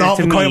Metal It's Gear. not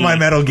to quite me. my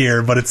Metal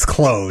Gear, but it's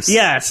close.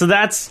 Yeah, so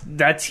that's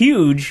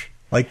huge.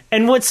 Like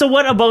And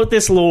what about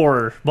this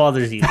lore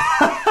bothers you?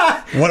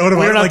 What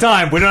We don't have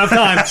time. We don't have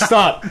time.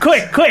 Stop.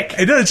 Quick!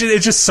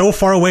 It's just so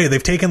far away.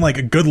 They've taken like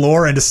a good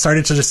lore and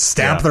decided to just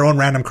stamp their own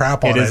random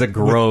crap on it. It is a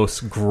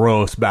gross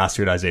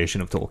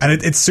bastardization of Tolkien.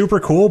 And it's super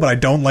cool, but I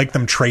don't like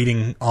them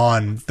trading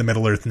on the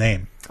Middle-earth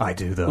name. I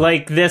do, though.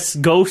 Like this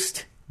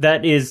ghost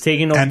that is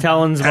taking over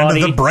Talon's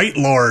body. And the Bright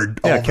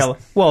Lord.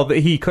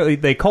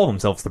 They call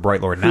themselves the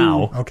Bright Lord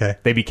now. Okay.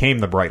 They became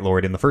the Bright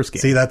Lord in the first game.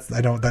 See,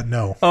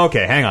 no.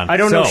 Okay, hang on. I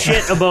don't know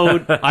shit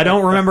about... I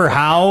don't remember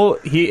how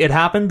it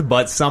happened,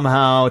 but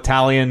somehow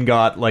Talion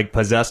got like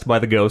possessed by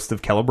the ghost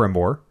of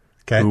Celebrimbor,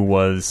 who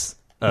was...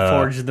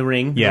 forged the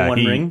ring, the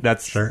One Ring.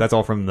 That's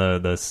all from the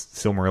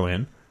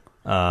Silmarillion.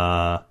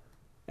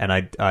 And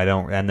I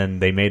don't. And then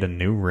they made a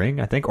new ring,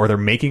 I think, or they're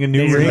making a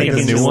new ring. Making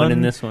a new one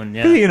in this one.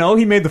 Yeah,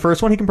 he made the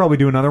first one. He can probably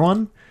do another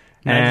one.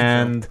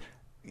 And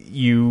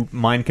you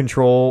mind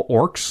control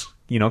orcs,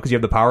 because you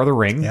have the power of the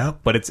ring. Yeah.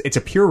 But it's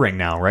a pure ring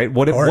now, right?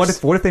 What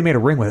if they made a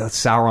ring without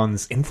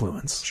Sauron's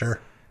influence?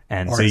 Sure.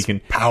 And or so his you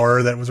can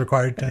power that was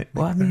required to.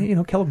 Well, I mean,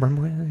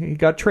 Celebrimbor, he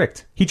got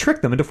tricked. He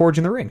tricked them into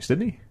forging the rings,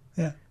 didn't he?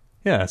 Yeah.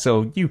 Yeah.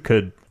 So you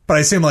could. But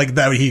I assume like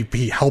that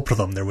he helped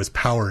them. There was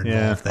power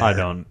involved there. I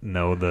don't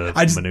know the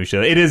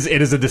minutia. It is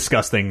a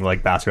disgusting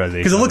like bastardization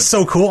because it looks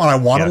so cool and I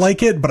want to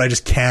like it, but I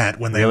just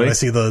can't when I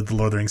see the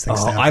Lord of the Rings thing.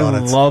 I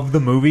love the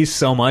movies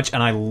so much,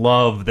 and I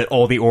love that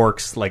all the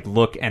orcs like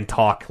look and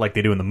talk like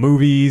they do in the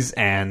movies,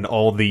 and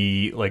all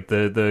the like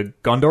the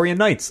Gondorian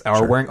knights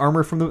are wearing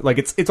armor from the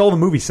it's all the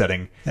movie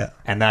setting. Yeah,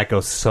 and that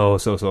goes so.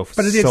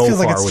 But it feels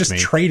like it's just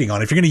trading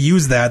on it. If you're going to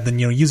use that, then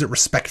use it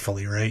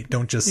respectfully, right?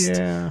 Don't just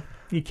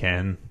you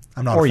can.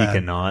 I'm not or a fan. You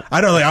cannot.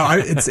 I don't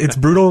know. It's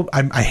brutal.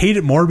 I hate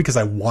it more because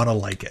I want to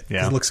like it.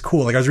 Yeah. It looks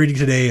cool. Like I was reading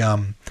today,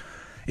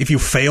 if you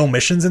fail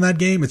missions in that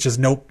game, it's just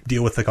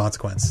deal with the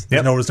consequence.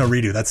 There's no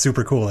redo. That's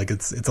super cool. Like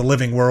it's a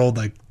living world.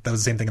 Like that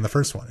was the same thing in the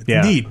first one. It's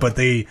neat, but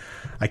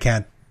I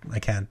can't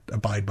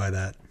abide by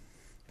that.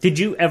 Did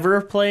you ever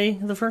play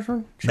the first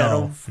one?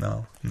 No.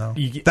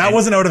 That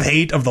wasn't out of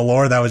hate of the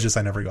lore. That was just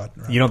I never got.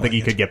 You don't think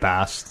you could get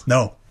past?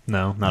 No,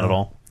 not at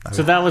all.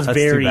 So that was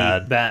very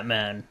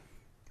Batman.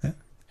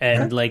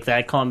 And like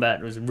that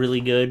combat was really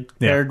good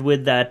paired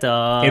with that.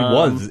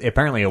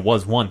 It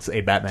was once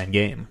a Batman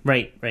game.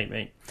 Right.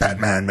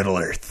 Batman Middle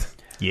Earth.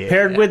 Yeah.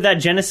 Paired with that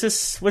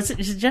Genesis. Is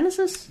it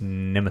Genesis?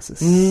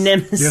 Nemesis. Yeah,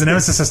 the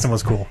Nemesis system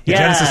was cool. The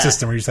Genesis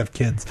system where you just have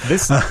kids.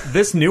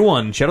 This new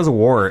one, Shadows of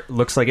War,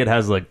 looks like it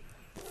has like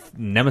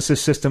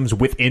Nemesis systems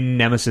within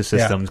Nemesis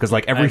systems because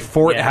like every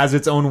fort has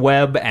its own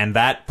web, and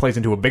that plays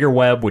into a bigger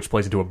web, which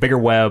plays into a bigger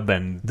web,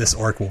 and this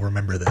orc will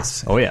remember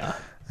this. Oh yeah.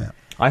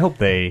 I hope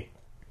they.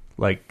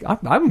 Like,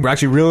 I'm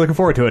actually really looking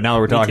forward to it now that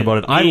we're talking about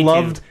it. I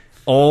loved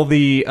all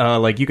the,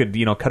 you could,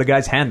 cut a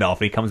guy's hand off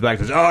and he comes back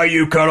and says, "Oh,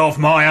 you cut off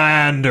my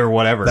hand," or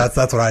whatever. That's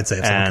what I'd say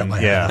if someone cut my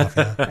hand off.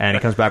 Yeah. And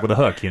he comes back with a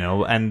hook,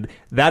 and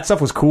that stuff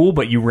was cool,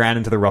 but you ran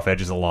into the rough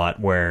edges a lot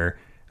where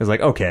it was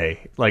like,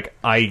 okay, like,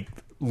 I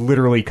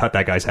literally cut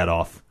that guy's head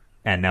off.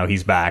 And now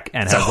he's back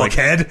and has like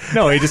head?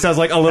 No, he just has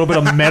like a little bit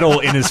of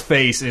metal in his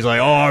face. He's like,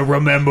 "Oh, I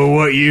remember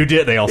what you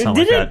did." They all sound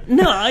like that.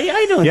 No,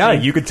 I don't. Yeah,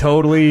 you could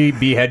totally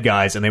be head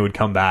guys, and they would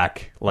come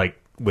back like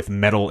with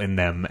metal in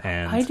them.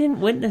 And I didn't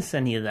witness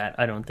any of that.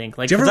 I don't think.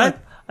 Like,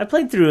 I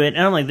played through it, and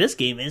I'm like, this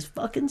game is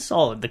fucking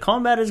solid. The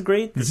combat is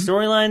great. The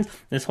storylines,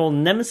 this whole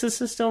Nemesis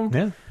system.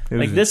 Yeah,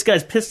 this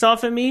guy's pissed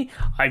off at me.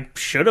 I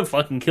should have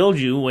fucking killed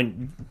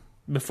you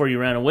before you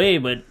ran away,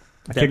 but.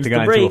 I kicked the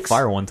guy into a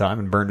fire one time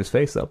and burned his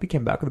face up. He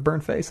came back with a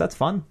burned face. That's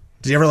fun.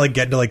 Do you ever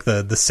get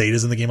into the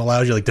sadism the game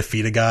allows you? Like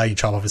defeat a guy, you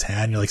chop off his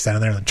hand, you're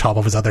standing there and then chop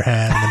off his other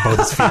hand and then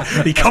both his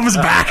feet. He comes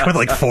back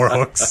with 4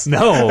 hooks.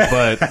 No,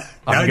 but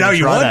now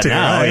you want to.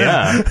 Now,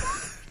 yeah.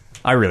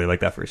 I really like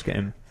that first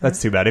game. That's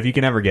too bad. If you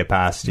can ever get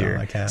past here.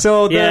 I can't.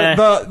 So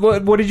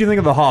what did you think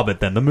of the Hobbit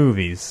then? The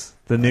movies,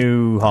 the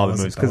new Hobbit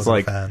movies, because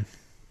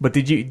But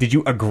did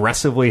you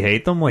aggressively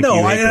hate them? Like, no,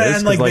 you hate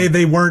this?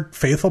 They weren't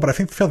faithful, but I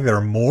feel like they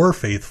were more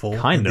faithful.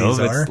 Kind of.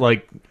 It's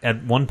like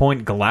at one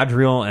point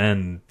Galadriel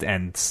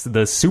and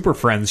the Super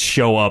Friends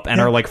show up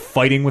and are like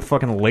fighting with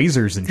fucking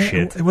lasers and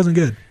shit. It wasn't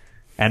good.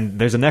 And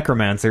there's a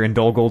necromancer in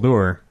Dol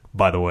Guldur,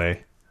 by the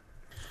way.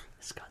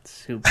 It's got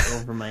soup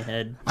over my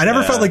head. I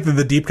never felt like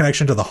the deep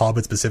connection to the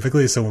Hobbit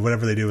specifically. So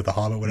whatever they do with the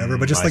Hobbit, whatever.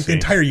 But just the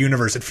entire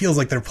universe, it feels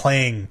like they're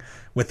playing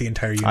with the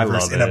entire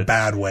universe in a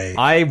bad way.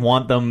 I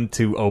want them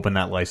to open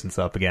that license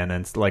up again,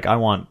 and I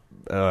want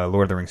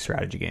Lord of the Rings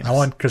strategy games. I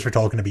want Christopher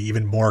Tolkien to be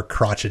even more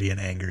crotchety and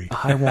angry.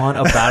 I want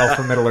a Battle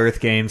for Middle Earth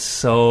game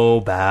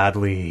so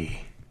badly.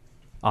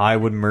 I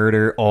would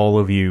murder all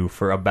of you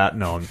for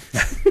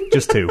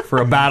just 2 for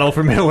a Battle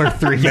for Middle Earth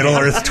 3. Middle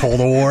Earth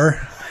Total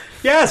War.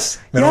 Yes,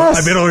 Middle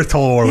Earth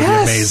Total War would be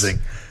amazing.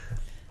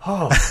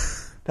 Oh,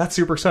 that's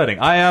super exciting.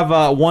 I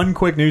have one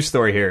quick news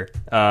story here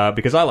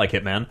because I like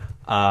Hitman.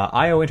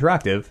 IO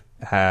Interactive,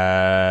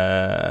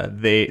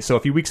 so a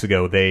few weeks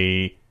ago,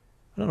 they,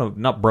 I don't know,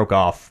 not broke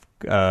off,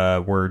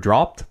 were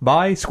dropped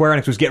by Square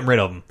Enix was getting rid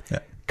of them,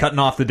 cutting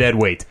off the dead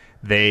weight.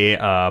 They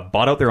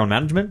bought out their own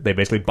management. They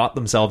basically bought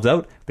themselves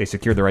out. They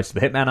secured the rights to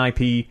the Hitman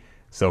IP.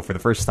 So for the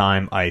first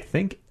time, I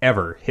think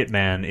ever,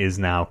 Hitman is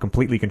now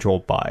completely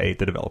controlled by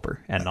the developer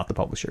and not the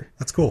publisher.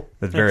 That's cool.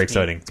 That's very neat.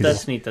 exciting. 'Cause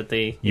That's neat that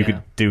they... you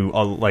could do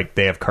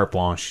they have carte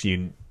blanche.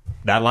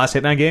 That last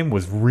Hitman game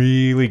was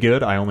really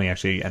good. I only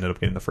actually ended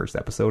up getting the first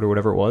episode or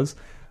whatever it was,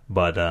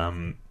 but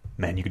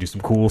man, you could do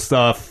some cool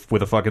stuff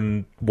with a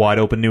fucking wide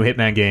open new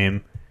Hitman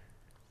game.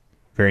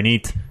 Very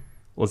neat.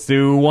 Let's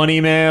do one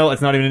email.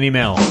 It's not even an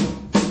email,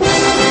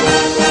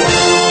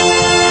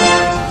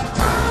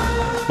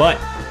 but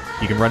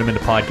you can run them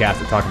into podcast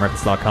at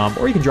talkingreckless.com,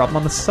 or you can drop them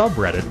on the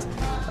subreddit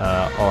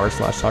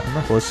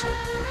r/talkingreckless.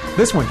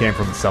 This one came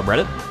from the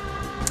subreddit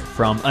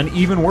from an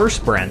even worse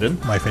Brandon.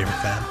 My favorite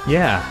fan.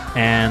 Yeah,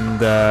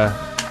 and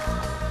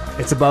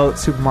it's about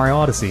Super Mario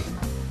Odyssey.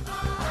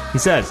 He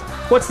says,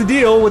 "What's the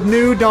deal with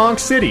New Donk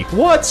City?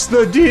 What's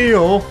the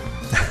deal?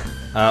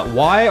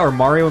 Why are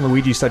Mario and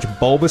Luigi such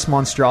bulbous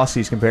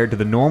monstrosities compared to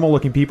the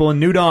normal-looking people in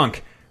New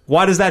Donk?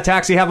 Why does that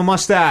taxi have a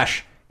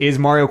mustache? Is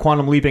Mario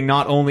quantum leaping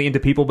not only into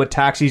people but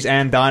taxis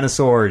and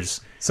dinosaurs?"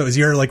 So is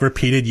your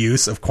repeated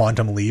use of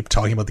Quantum Leap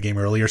talking about the game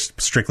earlier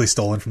strictly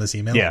stolen from this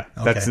email? Yeah,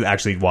 Okay. that's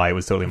actually why it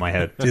was totally in my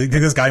head. Do you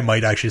think this guy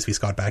might actually just be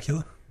Scott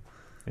Bakula?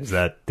 Is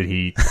that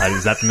the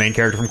main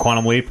character from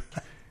Quantum Leap?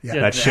 Yeah.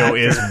 That show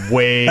is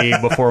way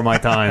before my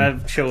time.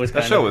 That show was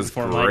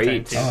before my great.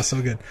 time, too. Oh,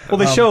 so good. Well,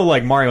 they show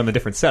Mario in the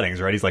different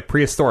settings, right? He's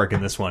prehistoric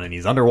in this one, and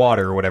he's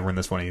underwater or whatever in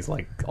this one. And he's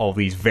all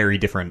these very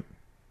different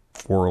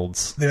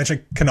worlds. They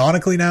mentioned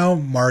canonically now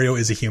Mario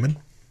is a human.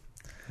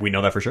 We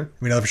know that for sure.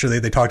 We know that for sure.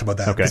 They talked about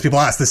that. Okay. Because people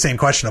ask the same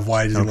question of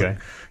why does he Okay. look...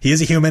 He is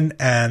a human,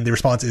 and the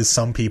response is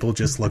some people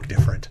just look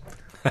different.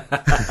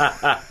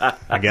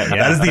 I get, yeah,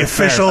 That is the that's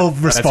official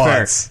fair. response.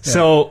 That's fair. Yeah.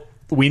 So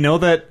we know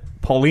that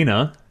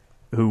Paulina,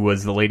 who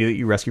was the lady that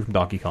you rescued from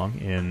Donkey Kong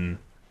in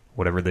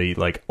whatever the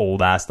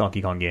old ass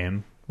Donkey Kong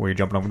game where you're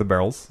jumping over the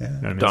barrels. Yeah. You know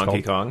what I mean it's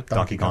Donkey called? Kong.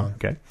 Donkey Kong.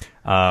 Okay.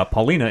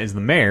 Paulina is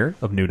the mayor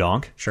of New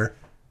Donk. Sure.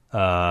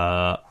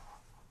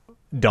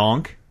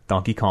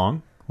 Donkey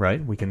Kong.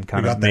 Right, we can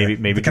kind We of got there.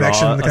 maybe The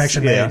connection- draw the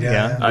connection made,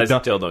 yeah. I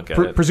still don't get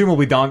it.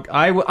 Presumably,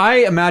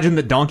 I imagine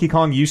that Donkey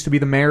Kong used to be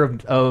the mayor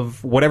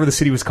of whatever the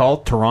city was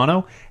called,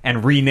 Toronto,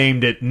 and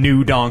renamed it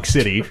New Donk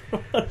City.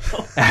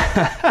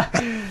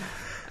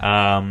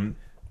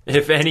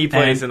 If any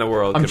place in the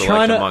world I'm could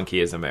trying elect a to-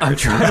 monkey as a mayor. I'm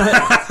trying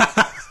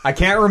to. I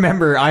can't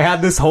remember. I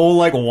had this whole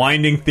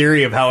winding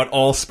theory of how it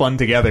all spun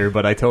together,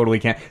 but I totally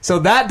can't. So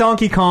that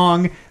Donkey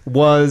Kong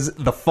was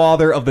the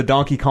father of the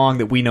Donkey Kong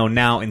that we know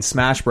now in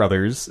Smash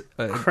Brothers.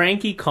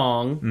 Cranky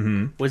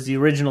Kong was the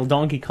original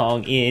Donkey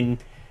Kong in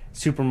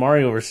Super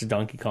Mario vs.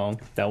 Donkey Kong.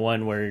 That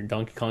one where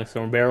Donkey Kong's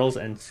throwing barrels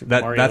and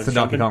Super Mario That's is the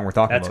Donkey jumping. Kong we're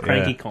talking That's about.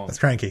 Cranky Yeah. Kong. That's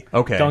cranky.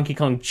 Okay. Donkey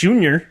Kong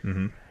Jr.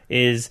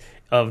 is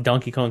of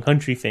Donkey Kong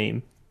Country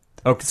fame.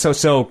 Okay,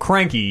 so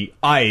Cranky,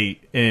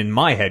 in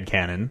my head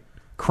canon,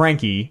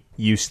 Cranky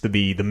used to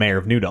be the mayor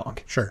of New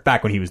Donk. Sure.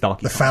 Back when he was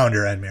Donkey The Kong.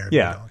 founder and mayor of New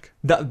Yeah.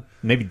 Donk.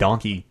 Maybe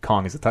Donkey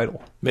Kong is the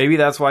title. Maybe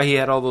that's why he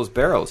had all those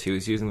barrels. He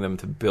was using them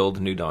to build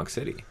New Donk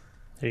City.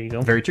 There you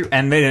go. Very true.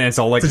 And then it's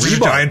all It's just a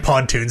rebar. giant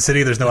pontoon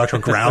city. There's no actual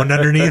ground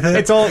underneath it.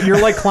 It's all you're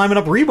climbing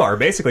up rebar.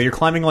 Basically, you're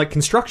climbing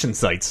construction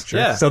sites. Sure.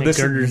 Yeah. So And this,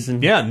 girders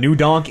and- New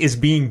Donk is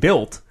being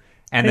built,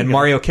 and then There you go.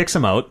 Mario kicks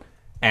him out,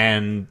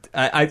 and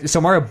so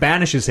Mario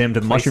banishes him to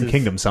the Mushroom Places-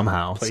 Kingdom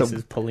somehow. Places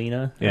So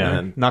Paulina. yeah,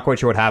 And- not quite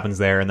sure what happens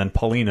there, and then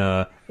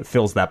Paulina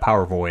fills that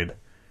power void.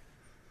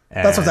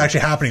 That's what's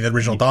actually happening. The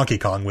original Donkey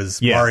Kong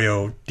was Yeah.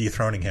 Mario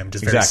dethroning him,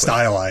 just very Exactly.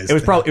 stylized. It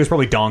was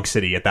probably Donk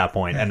City at that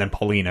point, and then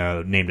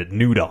Paulina named it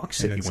New Donk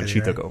City Donk when City,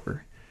 she took right.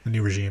 over. the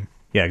new regime.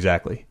 Yeah,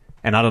 exactly.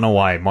 And I don't know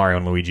why Mario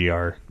and Luigi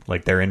are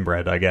they're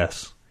inbred, I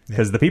guess.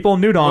 Because the people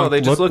in New Donk Well, they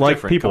just look look like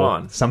different. people. Come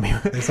on. Some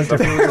people. They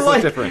just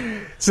look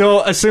different.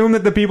 So assume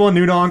that the people in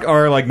New Donk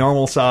are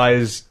normal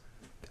size,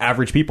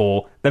 average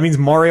people. That means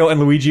Mario and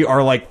Luigi are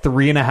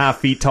 3.5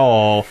 feet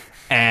tall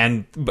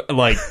and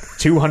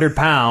 200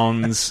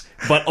 pounds,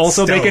 but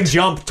also they can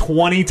jump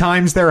 20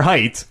 times their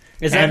height.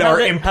 Is that and how are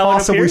how it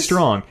impossibly appears?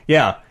 strong.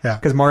 Yeah. Yeah.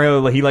 Because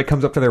Mario, he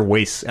comes up to their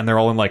waists and they're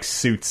all in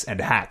suits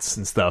and hats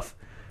and stuff.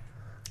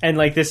 And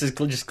this is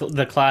just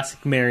the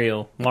classic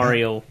Mario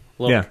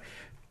look. Yeah.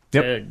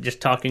 Yep.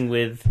 Just talking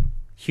with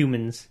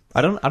humans.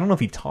 I don't know if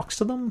he talks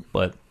to them,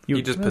 but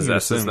He just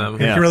possesses them.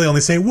 You Yeah. can really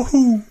only say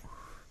woohoo.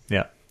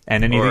 Yeah.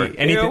 And Or,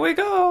 anything, here we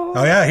go.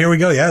 Oh yeah, here we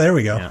go. Yeah, there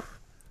we go. Yeah.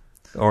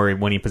 Or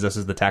when he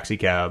possesses the taxi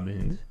cab,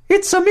 and,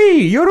 it's a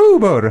me, your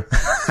Uber.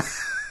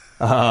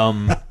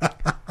 That's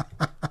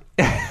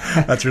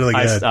really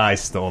good. I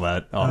stole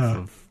that off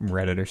of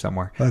Reddit or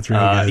somewhere. That's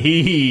really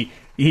good.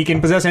 He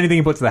can possess anything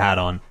he puts the hat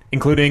on,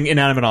 including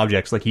inanimate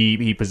objects.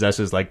 He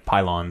possesses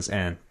pylons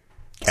and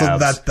So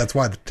cabs. that's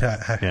why the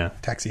Yeah.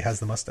 taxi has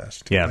the mustache.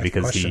 to Yeah, answer the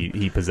because question.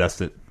 he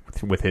possessed it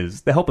with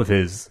the help of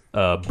his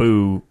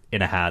Boo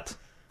in a hat,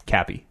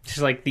 Cappy. Just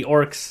like the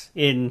orcs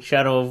in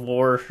Shadow of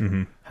War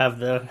have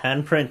the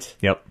handprint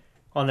Yep.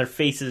 on their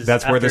faces.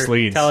 That's where after this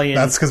leads. Italian.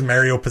 That's because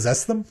Mario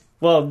possessed them.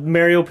 Well,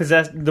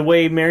 the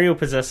way Mario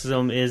possesses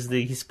him is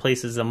he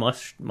places a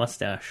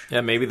mustache.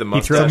 Yeah, maybe the So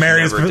mustache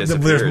Mario's never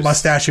disappears. there's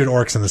mustachioed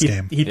orcs in this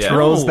game. He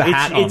throws the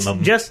hat on it's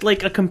them. just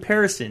like a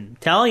comparison.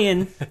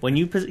 Italian, when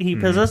he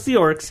possessed the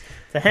orcs,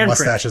 the handprint.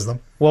 Mustaches them.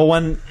 Well,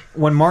 when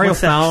Mario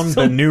What's that? found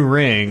the new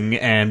ring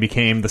and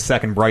became the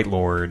second Bright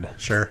Lord,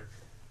 Sure.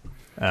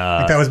 I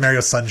think that was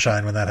Mario's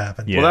Sunshine when that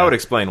happened. Yeah. Well, that would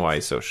explain why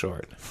he's so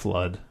short.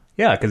 Flood.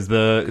 Yeah, because he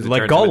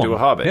like turns him Gollum, into a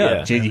hobbit,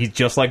 yeah. he's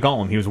just like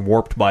Gollum. He was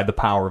warped by the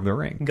power of the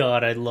ring.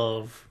 God, I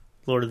love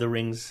Lord of the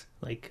Rings,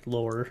 like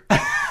lore.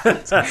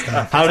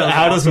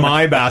 How does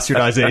my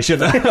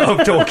bastardization of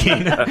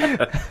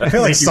Tolkien? I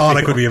feel like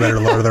Sonic would be a better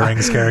Lord of the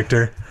Rings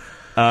character.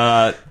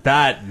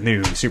 That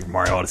new Super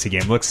Mario Odyssey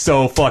game looks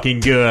so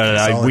fucking good.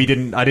 I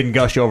didn't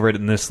gush over it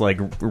in this like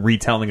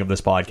retelling of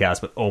this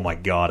podcast, but oh my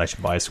god, I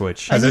should buy a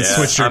Switch. Has it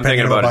switched your I'm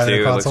thinking opinion about it buying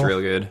too. a It looks console?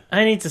 real good.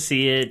 I need to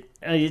see it.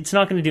 It's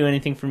not going to do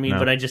anything for me, No.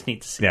 but I just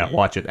need to see Yeah, it.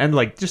 watch it. And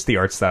like just the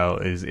art style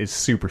is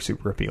super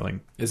super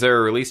appealing. Is there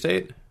a release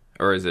date?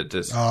 Or is it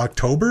just...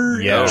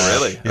 October? Yeah. Oh,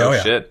 really? Yeah, Oh,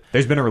 yeah. shit.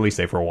 There's been a release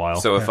date for a while.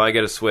 So if I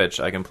get a Switch,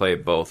 I can play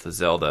both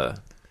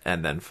Zelda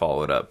and then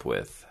follow it up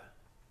with...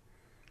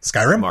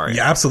 Skyrim? Mario.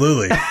 Yeah,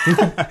 absolutely.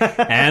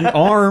 and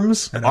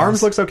Arms.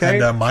 Arms looks okay.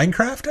 And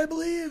Minecraft, I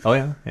believe. Oh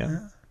yeah.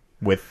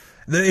 With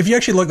If you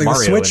actually look like Mario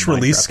the Switch in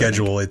release Minecraft,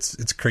 schedule,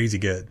 it's crazy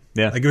good.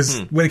 Yeah. Like it was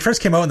when it first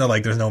came out and they're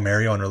like, there's no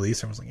Mario on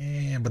release. I was like,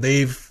 but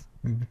they've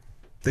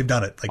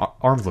done it. Like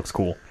Arms looks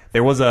cool.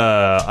 There was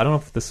I don't know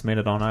if this made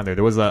it on either.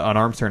 There was an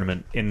Arms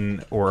tournament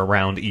in or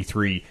around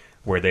E3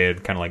 where they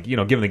had kind of like,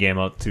 given the game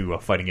out to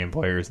fighting game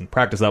players and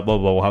practice up, blah,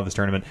 blah, blah, we'll have this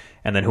tournament.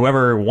 And then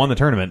whoever won the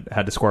tournament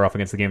had to square off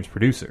against the game's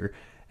producer.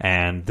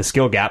 And the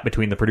skill gap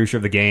between the producer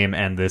of the game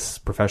and this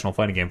professional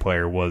fighting game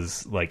player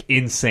was like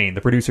insane.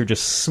 The producer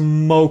just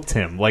smoked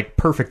him, like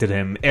perfected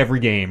him every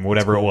game,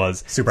 whatever it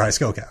was. super high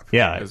skill cap.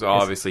 Yeah. Because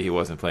obviously he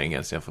wasn't playing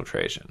against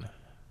Infiltration.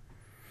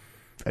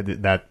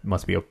 That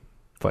must be a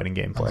fighting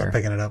game I'm player. not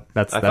picking it up.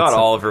 I thought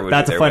Oliver would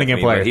That's be a there fighting with game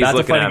me, player. but he's That's a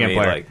looking fighting at game me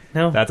player. like,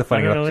 No, That's a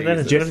fighting I game don't know what that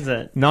is. player. What is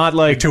that? Not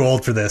like Too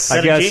old for this. I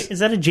Is that guess- is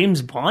that a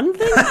James Bond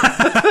thing?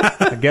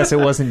 I guess it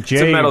wasn't Jay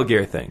It's a Metal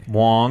Gear thing.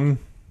 Wong.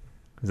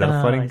 Is that a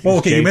Oh, fighting? I see. Oh,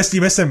 okay, Jay-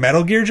 you missed a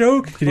Metal Gear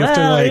joke? Did you have to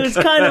Well, like it was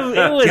kind of.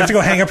 It was. you have to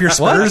go hang up your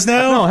spurs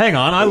now? No, hang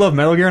on. I love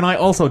Metal Gear, and I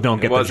also don't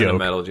It get the wasn't a joke.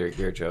 Metal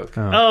Gear joke.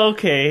 Oh,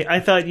 okay. I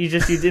thought you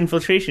just used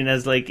infiltration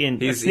as like in.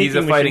 He's sneaking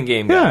a fighting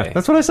machine. game guy. Yeah,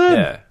 that's what I said.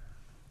 Yeah.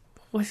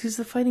 Who's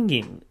the fighting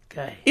game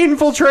guy?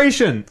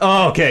 Infiltration.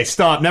 Oh, okay,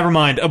 stop. Never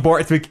mind.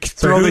 Abort. Throw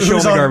who- this show in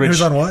who's the on- garbage.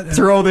 who's on what?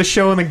 Throw this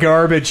show in the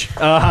garbage.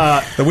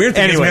 The weird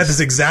thing is we anyways. had this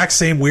exact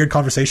same weird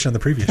conversation in the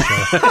previous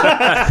show.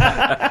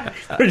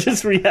 We're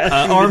just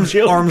rehashing the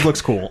joke. Arms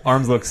looks cool.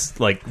 Arms looks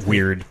like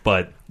weird,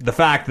 but the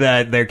fact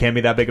that there can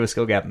be that big of a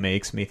skill gap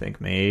makes me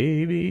think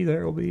maybe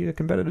there will be a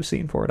competitive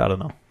scene for it. I don't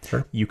know.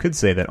 Sure. You could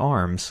say that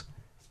Arms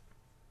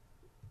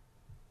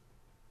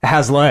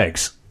has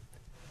legs.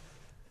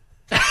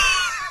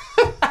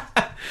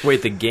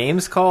 Wait, the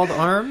game's called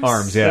Arms?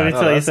 Arms, Let yeah. me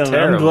tell you that's something. I'm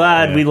terrible.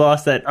 glad Yeah. we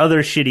lost that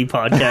other shitty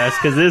podcast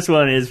because this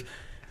one is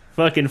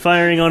fucking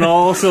firing on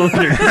all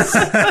cylinders.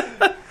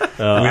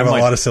 We have a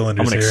lot of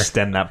cylinders I'm going to here.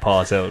 extend that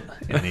pause out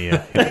in the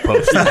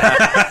post.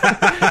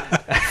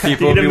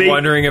 People will You're be gonna make-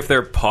 wondering if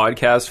their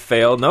podcast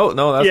failed. No,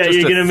 that's Yeah, just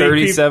you're a gonna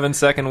make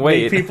 37-second Make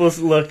wait. people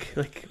look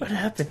like, what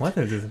happened? What?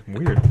 This is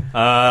weird.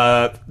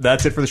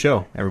 That's it for the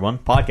show, everyone.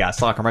 Podcast,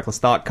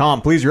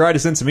 talkingreckless.com. Please write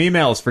us in some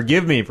emails.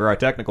 Forgive me for our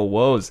technical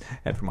woes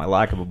and for my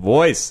lack of a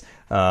voice.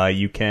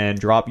 You can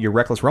drop your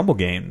Reckless Rumble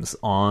games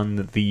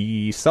on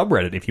the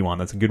subreddit if you want.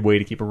 That's a good way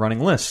to keep a running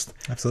list.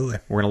 Absolutely.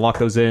 We're going to lock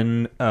those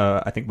in,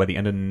 I think, by the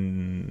end of...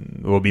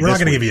 It will be We're this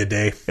not going to week. give you a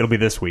day. It'll be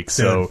this week,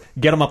 Soon. so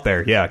get them up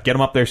there. Yeah, get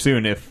them up there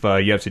soon if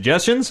you have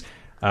suggestions.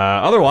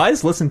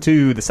 Otherwise, listen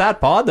to the Sat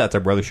Pod. That's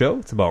our brother show.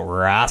 It's about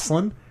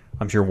wrestling.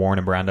 I'm sure Warren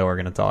and Brando are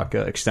going to talk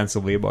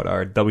extensively about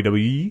our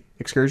WWE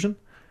excursion.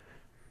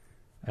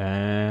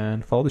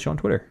 And follow the show on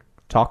Twitter.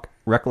 Talk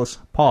Reckless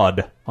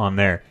Pod on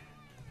there.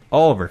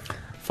 Oliver.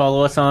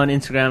 Follow us on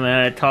Instagram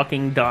at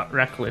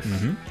talking.reckless.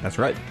 That's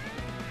right.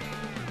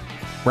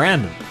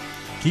 Brandon.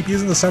 Keep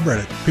using the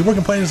subreddit. People are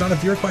complaining there's not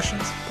enough viewer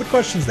questions. Put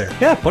questions there.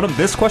 Yeah, put them.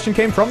 This question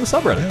came from the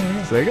subreddit.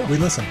 Yeah. So there you go. We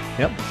listen.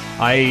 Yep.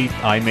 I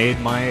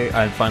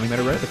finally made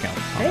a Reddit account.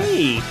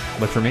 Hey,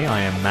 Look for me. I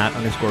am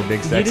Matt_Big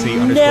you Sexy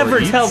didn't never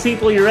Eats. tell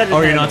people you're Reddit. Oh,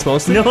 you're handle. not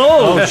supposed to? No.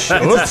 Oh, oops.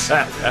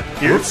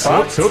 You're Oops.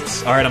 fucked.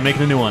 Oops. All right, I'm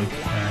making a new one.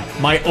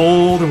 My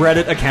old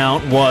Reddit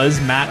account was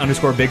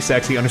Matt_Big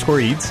Sexy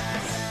 _Eats.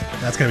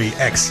 That's going to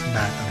be X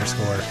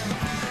Matt_.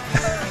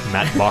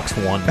 Matt Box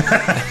 1.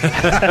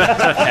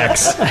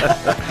 X.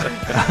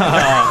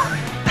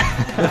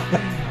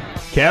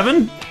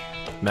 Kevin,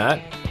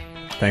 Matt?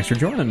 thanks for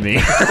joining me.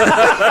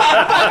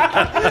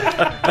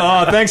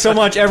 Thanks so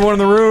much, everyone in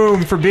the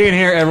room, for being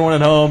here. Everyone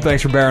at home,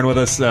 thanks for bearing with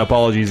us.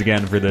 Apologies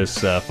again for this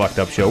fucked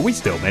up show. We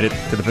still made it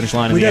to the finish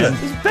line in We the did end.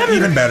 it.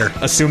 Even better.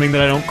 Assuming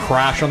that I don't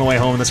crash on the way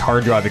home and this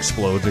hard drive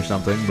explodes or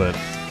something, but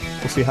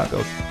we'll see how it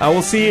goes.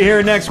 We'll see you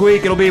here next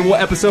week. It'll be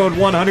episode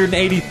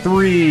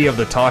 183 of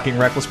the Talking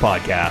Reckless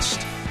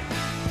podcast.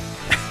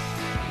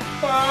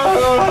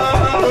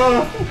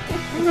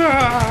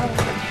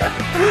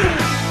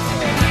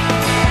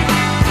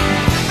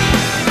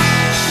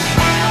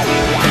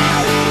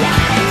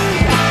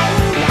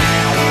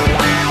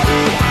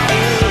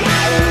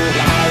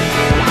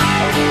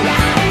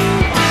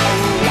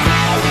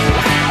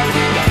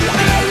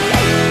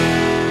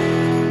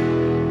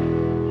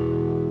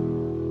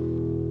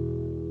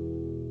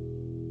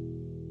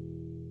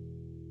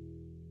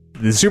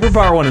 The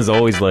superpower one is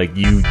always like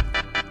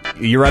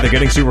you're either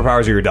getting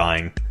superpowers or you're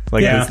dying.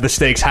 Like the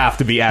stakes have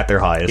to be at their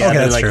highest. Yeah, Okay,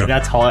 that's like true.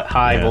 that's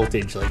high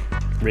voltage. Like,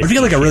 What if you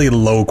get like a really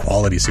low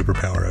quality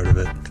superpower out of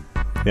it?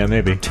 Yeah,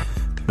 maybe.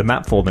 The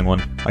map folding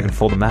one. I can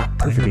fold a map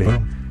perfectly.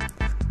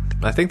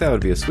 I think that would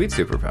be a sweet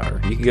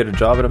superpower. You can get a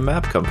job at a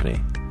map company.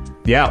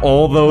 Yeah,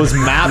 all those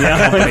map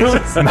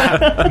companies,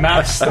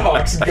 map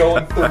stocks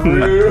going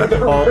through the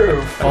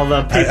roof. all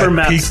the paper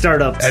map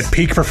startups. At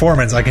peak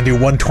performance, I can do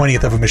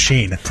 1/20th of a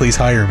machine. Please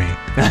hire me.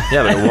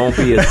 Yeah, but it won't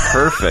be as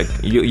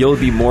perfect. You'll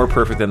be more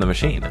perfect than the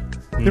machine.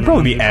 They'd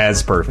probably be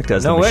as perfect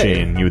as No the way.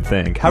 machine, you would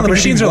think. How Well, the could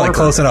it be machines are like more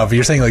close enough.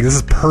 You're saying like this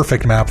is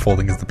perfect map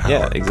folding is the power.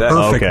 Yeah, exactly.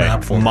 Perfect Okay,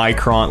 map folding.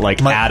 micron,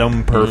 like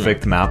atom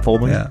perfect map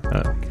folding. Yeah.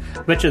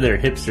 I bet you there are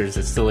hipsters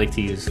that still like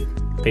to use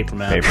paper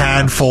maps. Paper.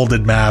 Hand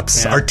folded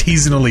maps, Yeah.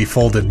 artisanally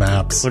folded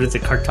maps. What is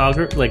it?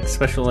 Cartographer? Like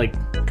special like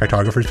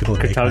Cartographers, people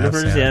that make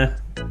cartographers? maps,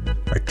 Yeah.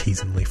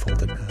 artisanally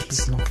folded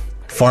maps.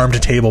 Farm to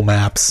table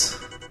maps.